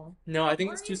normal. No, I think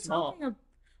What it's are too you small. talking about?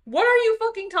 What are you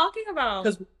fucking talking about?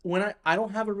 Because when I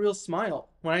don't have a real smile.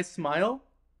 When I smile,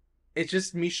 it's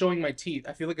just me showing my teeth.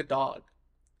 I feel like a dog.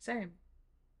 Same.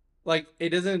 Like it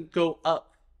doesn't go up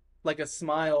like a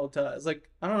smile does. Like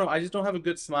I don't know, I just don't have a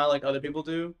good smile like other people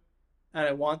do. And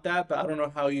I want that, but I don't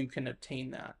know how you can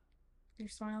obtain that. Your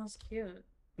smile is cute.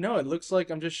 No, it looks like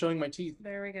I'm just showing my teeth.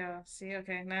 There we go. See,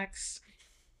 okay, next.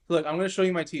 Look, I'm gonna show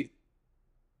you my teeth.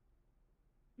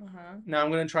 Uh-huh. Now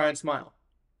I'm gonna try and smile.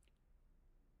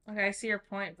 Okay, I see your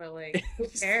point, but like, who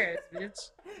cares, bitch?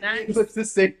 It's Next. the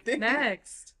same thing.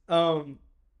 Next. Oh,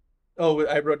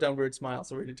 I wrote down weird smile,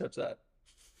 so we didn't touch that.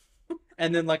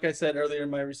 And then, like I said earlier,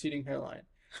 my receding hairline.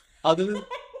 Other than,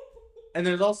 and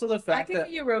there's also the I fact can that,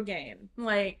 get you Rogaine.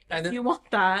 Like, and if then, you want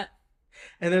that.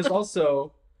 and there's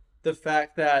also the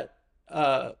fact that,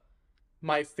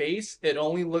 my face, it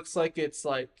only looks like it's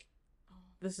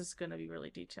This is gonna be really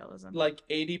detailed, isn't it? like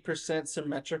 80%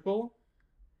 symmetrical.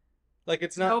 Like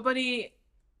it's not. Nobody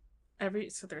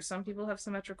so there's some people have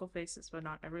symmetrical faces, but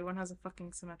not everyone has a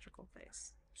fucking symmetrical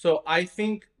face. So I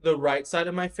think the right side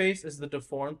of my face is the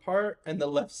deformed part, and the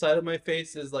left side of my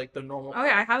face is like the normal Oh part.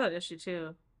 yeah, I have that issue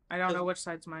too. I don't know which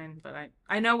side's mine, but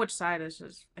I know which side is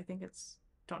just I think it's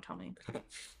don't tell me.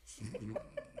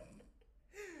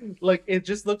 Like it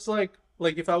just looks like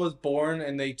if I was born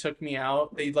and they took me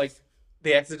out,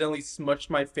 they accidentally smushed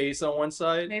my face on one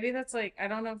side. Maybe that's like I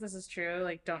don't know if this is true,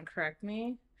 like don't correct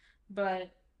me,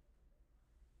 but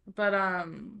but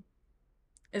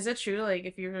is it true like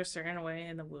if you're a certain way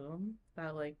in the womb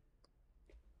that like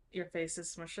your face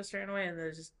is smushed a certain way and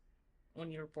then just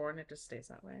when you're born it just stays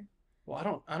that way?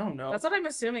 Well, I don't know. That's what I'm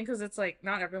assuming because it's like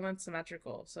not everyone's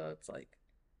symmetrical, so it's like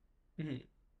Mhm.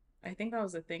 I think that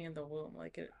was a thing in the womb,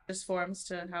 like it just forms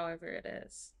to however it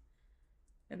is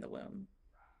in the womb.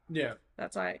 Yeah.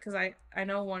 That's why, because I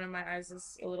know one of my eyes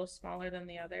is a little smaller than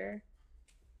the other,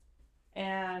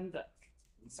 and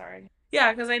sorry,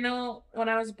 yeah, because I know when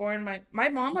I was born, my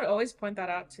mom would always point that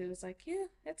out too. It's like, yeah,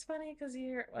 it's funny because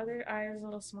your other eye is a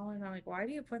little smaller, and I'm like, why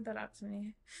do you point that out to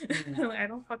me? Mhm. Like, I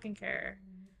don't fucking care.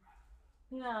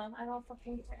 Yeah, I don't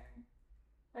fucking care.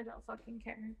 I don't fucking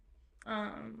care.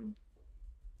 Um.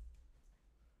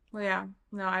 Well, yeah.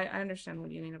 No, I understand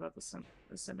what you mean about the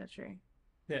symmetry.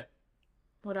 Yeah.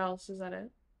 What else? Is that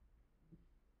it?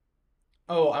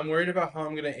 Oh, I'm worried about how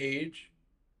I'm gonna age.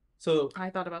 So I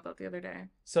thought about that the other day.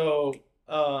 so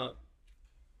uh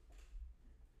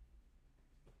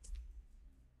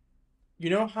you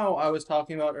know how I was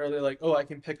talking about earlier, like, oh, I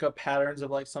can pick up patterns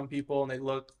of like some people and they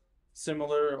look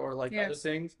similar or like other Yes.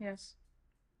 things. Yes.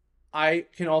 I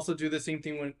can also do the same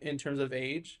thing when in terms of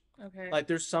age. Okay. Like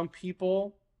there's some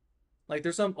people, like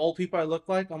there's some old people I look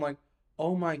like, I'm like,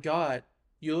 oh my God,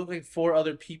 you look like four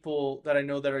other people that I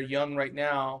know that are young right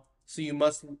now. So you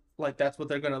must like that's what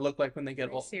they're gonna look like when they Are get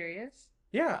you old. serious?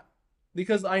 Yeah.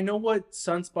 Because I know what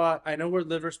sunspot, I know where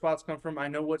liver spots come from, I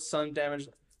know what sun damage.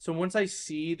 So once I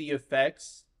see the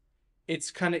effects,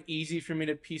 it's kind of easy for me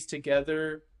to piece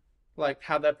together like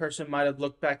how that person might have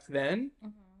looked back then. Mm-hmm.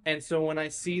 And so when I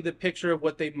see the picture of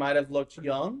what they might have looked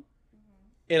young,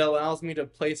 Mm-hmm. it allows me to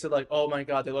place it like, oh my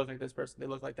God, they look like this person, they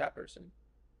look like that person.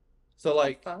 So The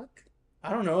like, fuck? I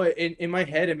don't know, in my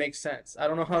head it makes sense. I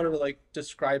don't know how to like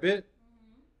describe it.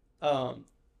 Mm-hmm.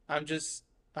 I'm just,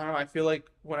 I don't know, I feel like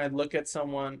when I look at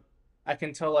someone, I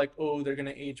can tell like, oh, they're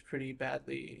gonna age pretty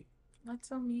badly. That's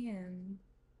so mean.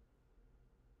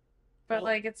 But Well,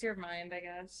 like, it's your mind, I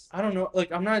guess. I don't know,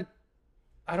 like I'm not,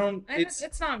 I don't, And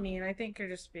it's not mean. I think you're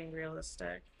just being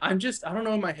realistic. I'm just, I don't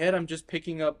know, in my head I'm just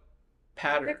picking up You pick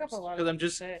up a patterns lot because of I'm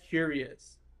just shit.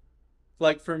 curious.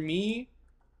 Like for me,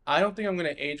 I don't think I'm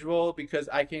gonna age well because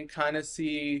I can kind of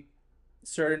see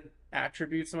certain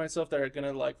attributes of myself that are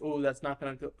gonna like, oh, that's not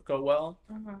gonna go well.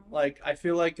 Uh-huh. Like I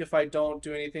feel like if I don't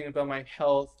do anything about my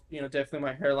health, definitely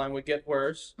my hairline would get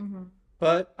worse. Mm-hmm.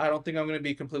 But I don't think I'm gonna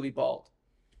be completely bald.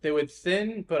 They would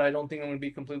thin, but I don't think I'm gonna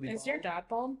be completely Is your bald. dad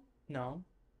bald? No.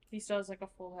 He still has like a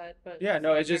full head, but Yeah,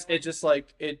 no, it just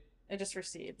like it just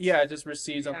recedes. yeah, it just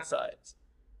recedes on Yeah. the sides.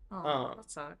 Oh, Um, that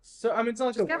sucks. so I mean, it's not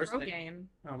like Just the get worst thing. Rogaine.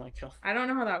 Oh my God. I don't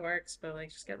know how that works, but like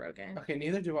just get Rogaine. Okay,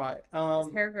 neither do I.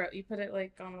 It's hair growth. You put it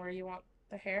like on where you want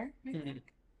the hair, I Mhm.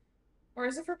 think. Or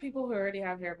is it for people who already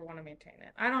have hair but want to maintain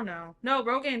it? I don't know. No,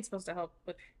 Rogaine's supposed to help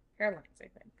with hairlines, I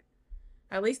think.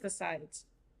 At least the sides.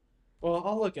 Well,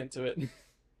 I'll look into it.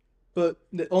 But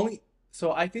the only,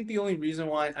 so I think the only reason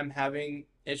why I'm having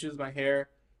issues with my hair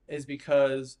is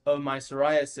because of my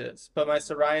psoriasis, but my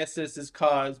psoriasis is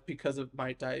caused because of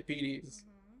my diabetes.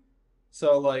 Mhm.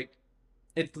 So like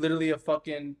it's literally a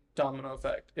fucking domino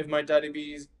effect. If my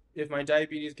diabetes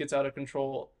gets out of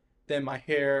control, then my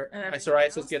hair, And my everything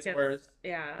psoriasis else gets gets, worse,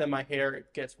 yeah. then my hair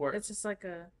gets It's worse. just like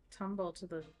a tumble to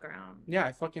the ground. Yeah,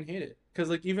 I fucking hate it. Cause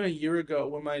like even a year ago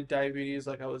when my diabetes,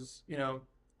 like I was,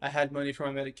 I had money for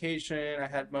my medication, I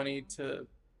had money Mhm. to,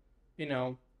 you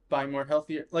know, buy more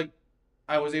healthier, like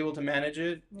I was able to manage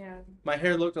it. Yeah. My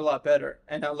hair looked a lot better.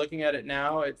 And now looking at it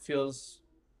now, it feels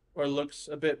or looks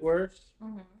a bit worse.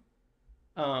 Mhm.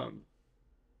 Um,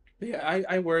 but yeah,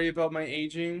 I worry about my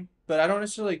aging, but I don't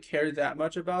necessarily care that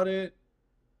much about it.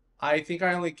 I think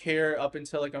I only care up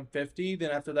until like I'm 50,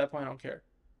 then after that point I don't care.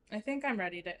 I think I'm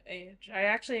ready to age. I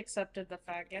actually accepted the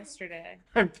fact yesterday.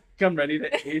 I'm ready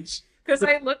to age. Because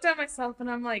I looked at myself and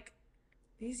I'm like,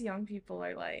 these young people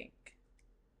are like,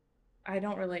 I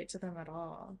don't relate to them at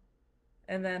all.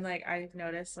 And then like I've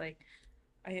noticed like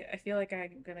I feel like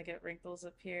I'm gonna get wrinkles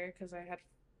up here because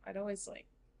I'd always like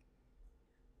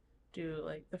do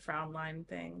like the frown line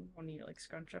thing when you like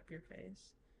scrunch up your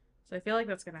face. So I feel like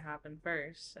that's gonna happen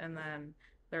first, and then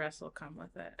the rest will come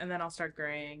with it, and then I'll start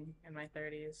graying in my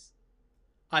 30s.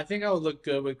 I think I would look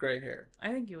good with gray hair,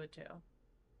 I think you would too.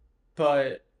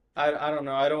 but I don't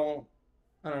know. I don't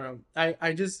know.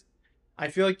 I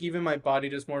feel like even my body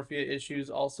dysmorphia issues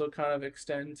also kind of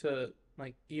extend to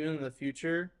like even in the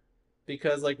future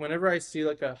because like whenever I see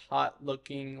like a hot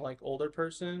looking like older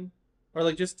person or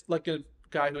like just like a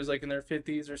guy who's like in their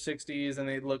 50s or 60s and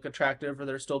they look attractive or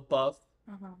they're still buff,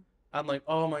 Uh-huh. I'm like,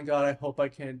 "Oh my God, I hope I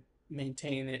can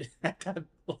maintain it at that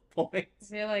point." I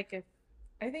feel like if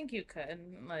I think you could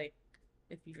like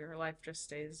if your life just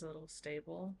stays a little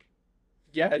stable.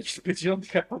 Yeah, but you don't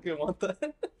think I fucking want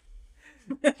that?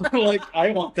 Like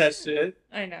I want that shit.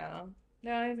 I know.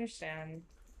 No, I understand.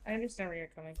 I understand where you're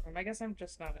coming from. I guess I'm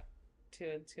just not too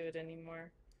into it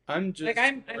anymore. I'm Like just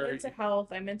I'm into worried. health.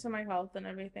 I'm into my health and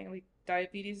everything. Like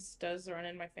diabetes does run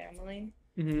in my family.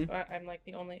 Hmm. But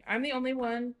I'm the only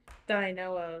one that I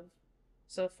know of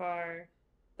so far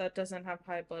that doesn't have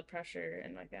high blood pressure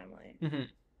in my family. Hmm.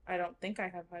 I don't think I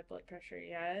have high blood pressure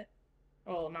yet.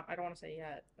 Well, not I don't want to say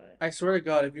yet, but I swear to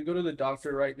God, if you go to the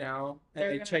doctor right now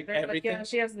and they check they're like, yeah, everything,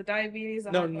 she has the diabetes,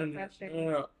 the no, high no, blood no, pressure. no,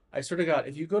 no, no. I swear to God,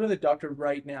 if you go to the doctor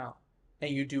right now and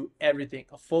you do everything,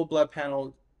 a full blood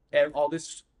panel, all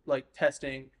this like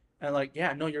testing, and like,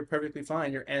 yeah, no, you're perfectly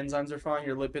fine. Your enzymes are fine.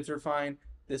 Your lipids are fine.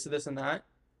 This and that.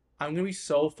 I'm gonna be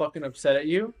so fucking upset at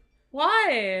you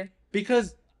Why?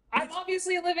 because I'm it's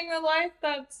obviously living the life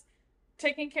that's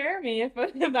taking care of me. If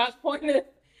at that point,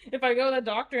 if I go to the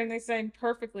doctor and they say I'm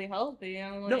perfectly healthy,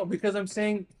 I'm no, like, because I'm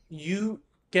saying you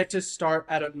get to start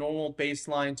at a normal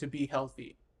baseline to be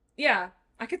healthy. yeah,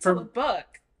 I could sell a For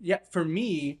book. Yeah, for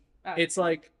me, it's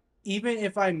like even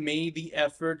if I made the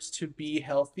efforts to be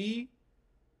healthy,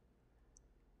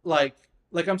 like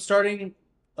like I'm starting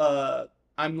uh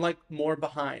I'm like more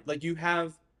behind. Like you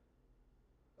have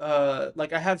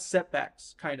like I have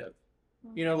setbacks kind of.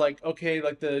 Like okay,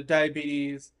 like the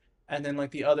diabetes and then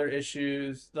like the other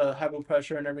issues, the high blood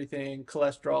pressure and everything,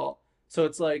 cholesterol. So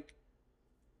it's like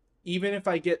even if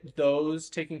I get those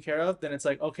taken care of, then it's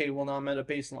like okay, well now I'm at a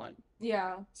baseline.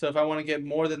 Yeah, So if I want to get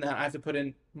more than that, I have to put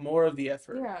in more of the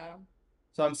effort. yeah.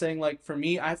 So I'm saying like for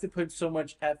me, I have to put so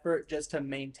much effort just to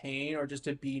maintain or just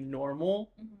to be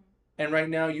normal. Mhm. And right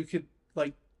now you could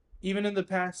like even in the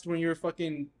past when you were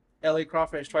fucking LA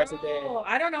crawfish twice a day. Bro,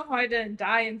 I don't know how I didn't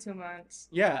die in 2 months.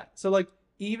 Yeah. So like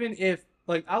even if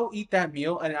like I'll eat that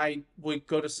meal and I would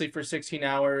go to sleep for 16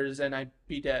 hours and I'd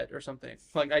be dead or something.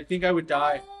 Like I think I would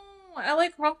die. No, LA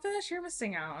crawfish, you're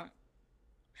missing out.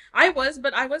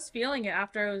 But I was feeling it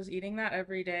after I was eating that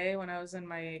every day when I was in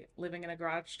my living in a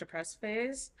garage depressed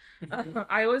phase.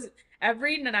 I was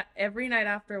every night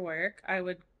after work, I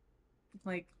would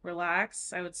like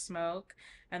relax, I would smoke,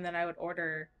 and then I would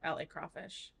order LA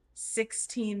crawfish.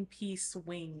 16-piece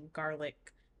wing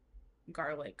garlic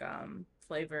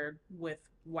flavored with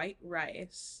white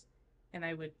rice. And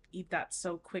I would eat that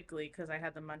so quickly because I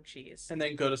had the munchies. And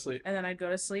then go to sleep. And then I'd go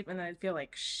to sleep and then I'd feel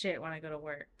like shit when I go to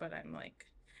work. But I'm like,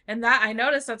 and that I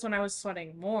noticed that's when I was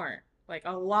sweating more, like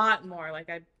a lot more. Like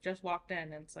I just walked in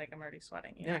and it's like I'm already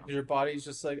sweating, Yeah, because your body's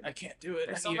just like I can't do it.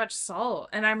 There's so much salt.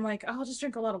 And I'm like, oh, I'll just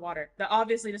drink a lot of water. That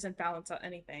obviously doesn't balance out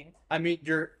anything. I mean,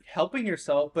 you're helping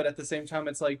yourself, but at the same time,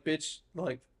 it's like, bitch,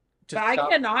 like, But just I stop.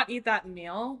 cannot eat that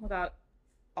meal without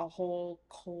a whole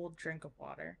cold drink of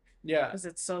water Yeah. because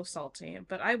it's so salty.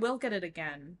 But I will get it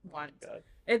again once. God.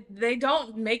 They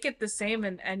don't make it the same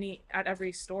at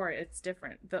every store. It's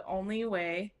different. The only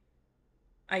way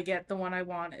I get the one I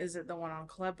want. Is it the one on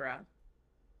Culebra?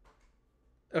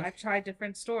 Okay. I've tried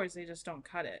different stores. They just don't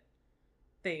cut it.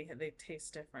 They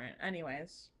taste different.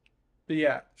 Anyways. But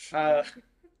yeah, uh,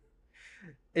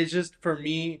 it's just for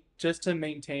me, just to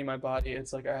maintain my body,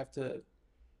 it's like I have to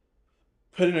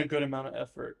put in a good amount of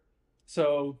effort.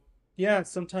 So yeah,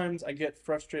 sometimes I get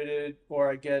frustrated or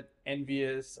I get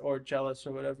envious or jealous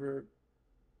or whatever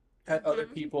at other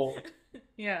Mhm. people.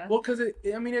 Yeah. Well, because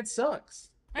I mean, it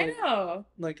sucks. I know.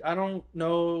 Like I don't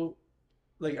know,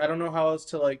 like I don't know how else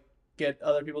to like get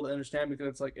other people to understand because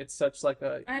it's like it's such like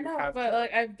a I you know, have but to.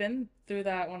 like I've been through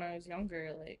that when I was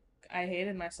younger. Like I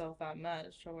hated myself that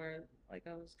much, or like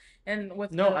I was, and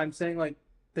with No, the I'm saying like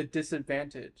the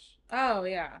disadvantage. oh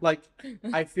yeah, Like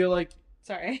I feel like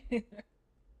sorry.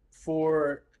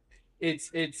 for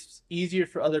it's easier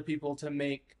for other people to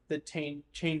make the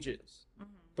changes, Mhm.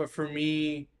 but for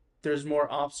me, there's more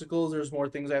obstacles. There's more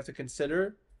things I have to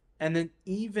consider, and then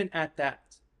even at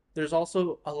that, there's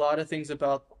also a lot of things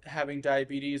about having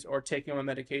diabetes or taking my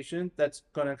medication that's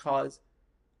gonna cause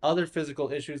other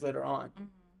physical issues later on. Mhm.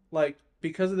 Like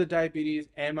because of the diabetes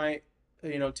and my,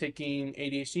 taking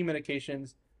ADHD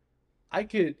medications, I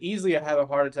could easily have a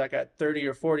heart attack at 30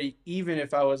 or 40, even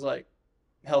if I was like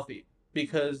healthy,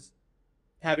 because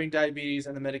having diabetes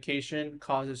and the medication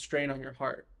causes strain on your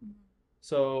heart. Mhm.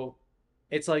 So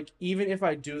it's like even if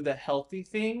I do the healthy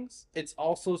things, it's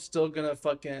also still gonna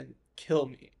fucking kill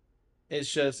me.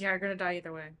 It's just Yeah, you're gonna die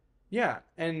either way. yeah,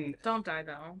 and Don't die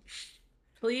though,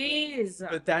 please.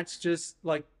 but that's just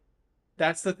like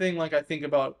that's the thing like I think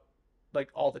about like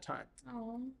all the time.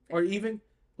 Oh, Or even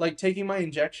like taking my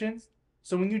injections.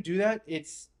 So when you do that,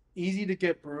 it's easy to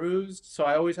get bruised. So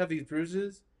I always have these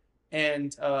bruises.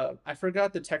 And I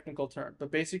forgot the technical term,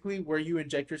 but basically, where you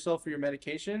inject yourself for your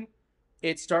medication,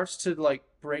 it starts to like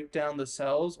break down the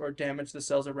cells or damage the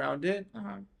cells around it.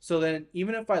 uh-huh. So then,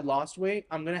 even if I lost weight,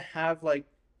 I'm gonna have like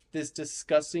this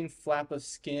disgusting flap of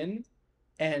skin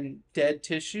and dead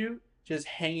tissue just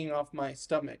hanging off my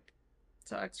stomach.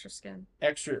 So extra skin.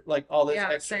 Extra, like all this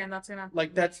Yeah, extra. saying that's gonna happen Like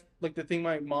to me. that's like the thing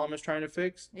my mom is trying to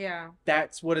fix. Yeah,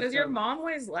 That's what it's because your gonna. mom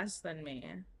weighs less than me,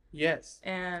 Yes,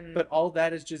 and but all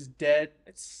that is just dead,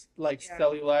 it's like yeah.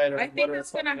 cellulite or I think whatever the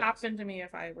that's fuck gonna it is. happen to me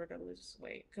if I were to lose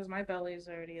weight because my belly is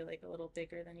already like a little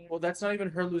bigger than Well, usual. that's not even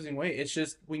her losing weight. It's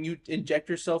just when you inject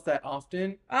yourself that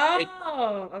often, it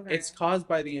Oh, okay. it's caused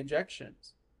by the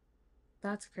injections.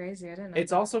 That's crazy. I didn't know It's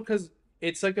that. also because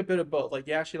it's like a bit of both. Like,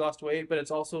 yeah, she lost weight, but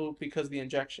it's also because of the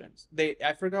injections.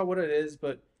 I forgot what it is,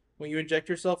 but when you inject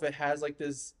yourself, it has like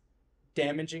this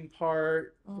damaging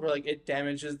part Oh, where like it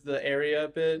damages the area a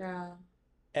bit. yeah.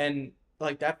 And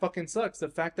like that fucking sucks. The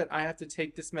fact that I have to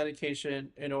take this medication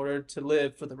in order to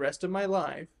live for the rest of my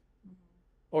life, Mhm.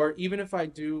 or even if I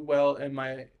do well in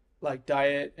my like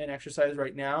diet and exercise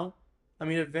right now, I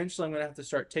mean eventually I'm gonna have to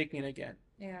start taking it again.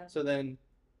 Yeah. So then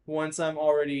once I'm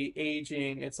already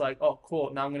aging, it's like, oh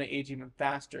cool, now I'm gonna age even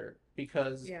faster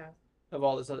because Yeah. of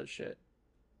all this other shit.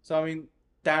 So I mean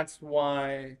that's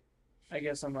why I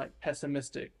guess I'm like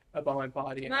pessimistic about my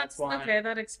body and that's That's why okay.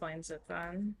 That explains it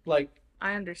then. like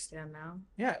I understand now.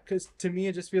 yeah, because to me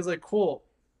it just feels like cool.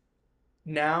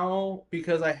 Now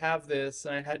because I have this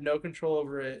and I had no control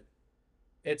over it,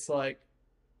 it's like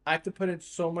I have to put in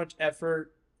so much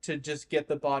effort to just get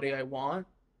the body I want.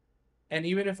 And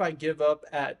even if I give up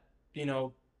at, you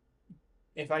know,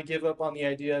 if I give up on the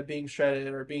idea of being shredded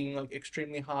or being like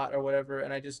extremely hot or whatever,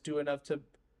 and I just do enough to,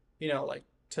 like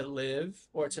to live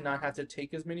or to not have Mhm. to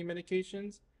take as many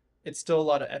medications, it's still a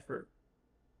lot of effort.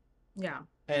 Yeah.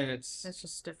 And it's, It's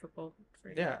just difficult for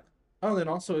you. yeah. Oh, and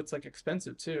also it's like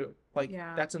expensive too. Like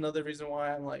Yeah. that's another reason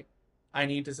why I'm like, I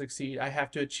need to succeed. I have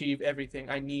to achieve everything.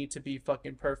 I need to be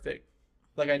fucking perfect.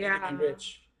 Like I need to be Yeah.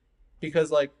 rich.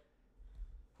 Because like,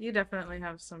 You definitely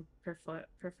have some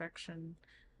perfection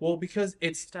well, because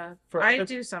stuff. for I other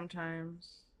do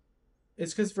sometimes.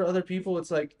 it's because for other people it's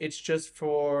like it's just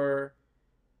for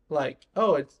like,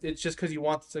 oh, it's just because you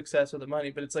want the success or the money.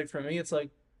 But it's like for me, it's like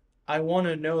I want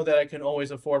to know that I can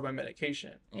always afford my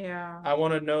medication. Yeah. I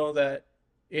want to know that,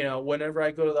 whenever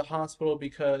I go to the hospital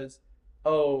because,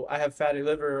 oh, I have fatty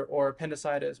liver or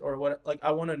appendicitis or what, like,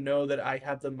 I want to know that I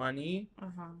have the money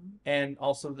Uh-huh. and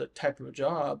also the type of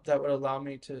job that would allow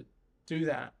me to do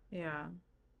that. Yeah.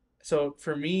 So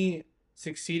for me,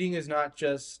 succeeding is not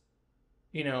just,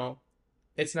 you know,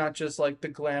 it's not just like the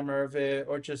glamour of it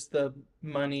or just the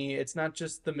money. It's not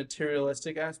just the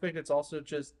materialistic aspect. It's also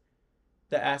just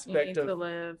the You aspect need of to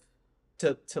live.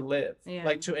 to live, Yeah.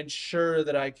 like to ensure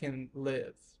that I can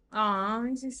live. Aw,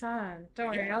 makes me sad. Don't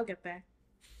worry, Yeah. I'll get there.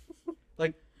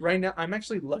 Like right now, I'm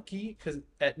actually lucky because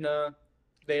Aetna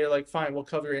they're like, fine, we'll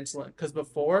cover your insulin. Because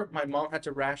before, my mom had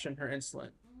to ration her insulin.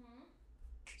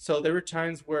 So there were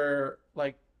times where,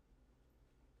 like,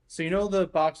 so you know the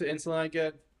box of insulin I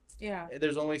get? Yeah.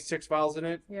 There's only 6 vials in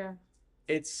it. Yeah.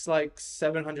 It's like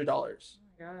 $700. Oh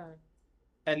my god.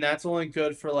 And that's only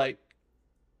good for like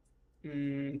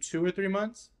 2 or 3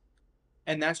 months.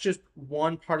 And that's just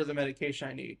one part of the medication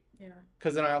I need. Yeah.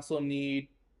 Because then I also need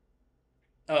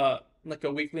like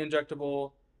a weekly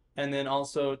injectable, and then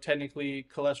also technically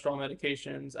cholesterol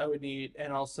medications I would need,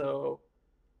 and also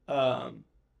um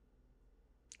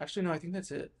actually no, I think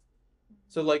that's it.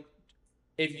 So like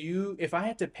if I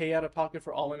had to pay out of pocket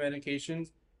for all my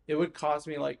medications, it would cost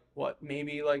me like what,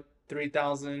 maybe like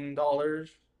 $3,000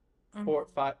 for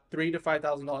 $3,000 to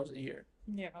 $5,000 a year.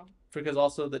 Yeah. Because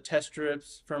also the test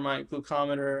strips for my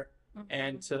glucometer Mhm.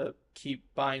 and to keep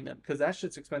buying them, because that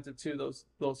shit's expensive too,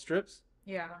 those strips.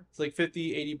 Yeah. It's like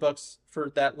 50, $80 for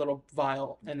that little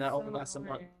vial, and that only So lasts a month.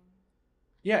 annoying.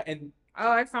 Yeah, and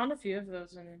Oh, I found a few of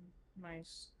those in my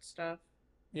stuff.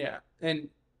 yeah, and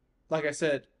like I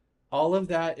said, all of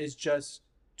that is just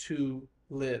to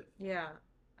live. Yeah,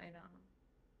 I know.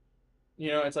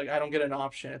 You know, it's like I don't get an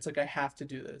option. It's like I have to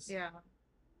do this, Yeah,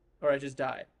 or I just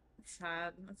die. it's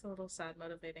sad. That's a little sad,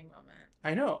 motivating moment.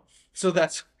 I know. So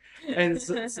that's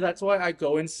so that's why I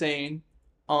go insane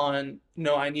on,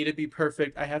 no, I need to be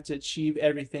perfect. I have to achieve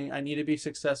everything. I need to be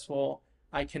successful.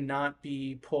 I cannot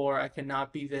be poor. I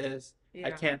cannot be this. I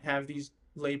Yeah. can't have these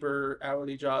labor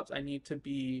hourly jobs. I need to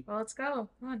be. Well, let's go.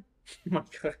 Come on. Oh my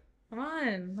God. Come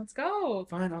on. Let's go.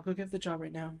 Fine, I'll go get the job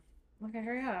right now. Okay,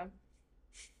 hurry up.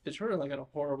 It's sort of like at a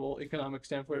horrible economic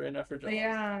standpoint right now for But jobs.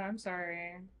 yeah, I'm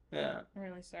sorry. Yeah. I'm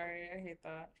really sorry. I hate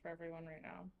that for everyone right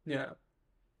now. Yeah.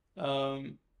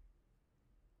 Um.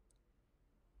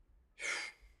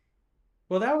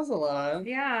 Well, that was a lot.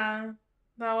 Yeah,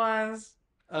 that was.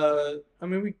 I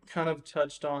mean, we kind of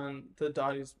touched on the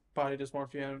body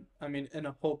dysmorphia. I mean, and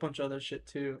a whole bunch of other shit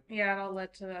too. Yeah, it all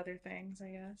led to other things,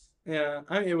 I guess. Yeah,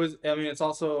 I mean, it was. I mean, it's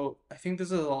also. I think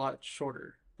this is a lot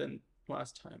shorter than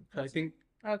last time. I think.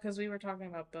 Oh, because we were talking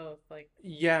about both, like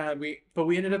Yeah, we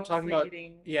ended up talking mostly about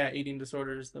eating. eating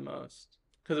disorders the most,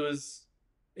 because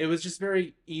it was just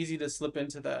very easy to slip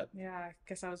into that. Yeah, I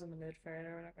guess I was in the mood for it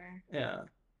or whatever. Yeah.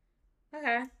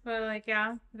 Okay, but like,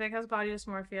 yeah, Vic has body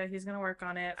dysmorphia. He's gonna work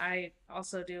on it. I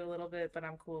also do a little bit, but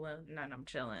I'm cool and I'm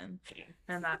chilling.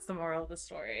 And that's the moral of the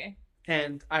story.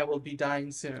 And I will be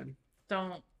dying soon.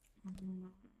 Don't.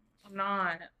 I'm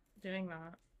not doing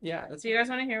that. Yeah, that's Do you guys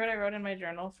want to hear what I wrote in my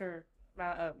journal for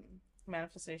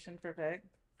manifestation for Vic?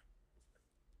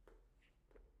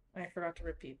 I forgot to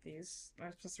repeat these.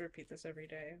 I'm supposed to repeat this every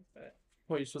day, but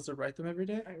what, you're supposed to write them every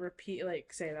day? I repeat,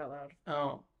 like, say it out loud.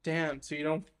 Oh, damn. So you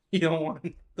don't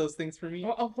want those things for me?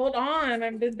 Oh, hold on.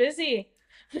 I've been busy.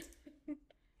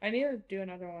 I need to do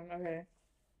another one. Okay.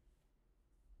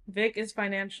 Vic is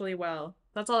financially well.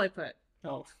 That's all I put.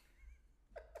 Oh.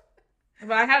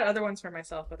 But I had other ones for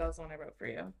myself, but that was the one I wrote for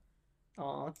you.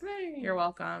 Aw, thanks. You're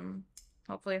welcome.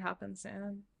 Hopefully it happens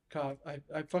soon. God,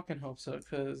 I fucking hope so,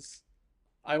 because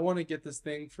I want to get this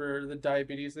thing for the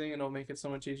diabetes thing, and it'll make it so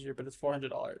much easier, but it's $400.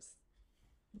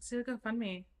 Let's do a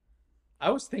GoFundMe. I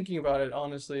was thinking about it,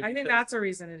 honestly. I think because- that's a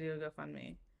reason to do a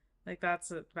GoFundMe. Like, that's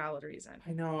a valid reason.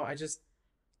 I know, I just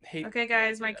hate. Okay,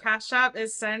 guys, my Yeah. cash app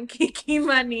is send Kiki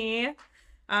money.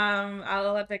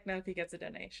 I'll let Vic know if he gets a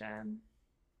donation.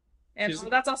 And She's-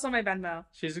 that's also my Venmo.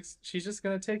 She's just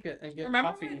gonna take it and get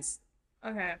Remember coffee. when it's...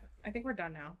 Okay, I think we're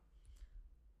done now.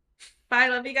 Bye,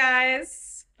 love you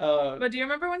guys. But do you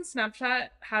remember when Snapchat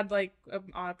had like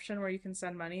an option where you can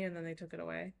send money and then they took it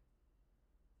away?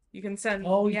 You can send.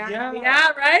 Oh, yeah, yeah.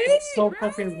 yeah, right. It's so Right?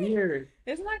 fucking weird.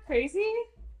 Isn't that crazy?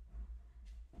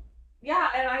 Yeah,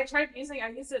 and I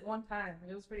used it one time.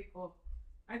 It was pretty cool.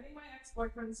 I think my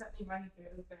ex-boyfriend sent me money through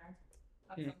it there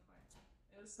at some point.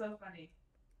 It was so funny.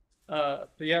 But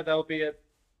yeah, that'll be it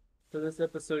for this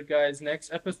episode, guys.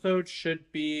 Next episode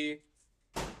should be.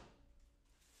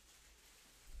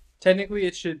 Technically,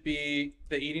 it should be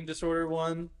the eating disorder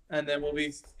one, and then we'll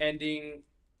be ending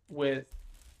with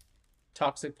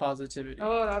toxic positivity.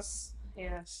 Oh, that's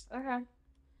yes. Okay.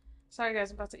 Sorry, guys.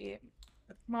 I'm about to eat.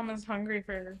 Mama's hungry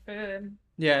for food.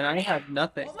 Yeah, and I have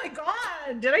nothing. Oh my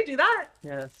god! Did I do that?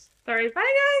 Yes. Sorry. Bye,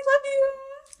 guys. Love you.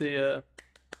 See ya.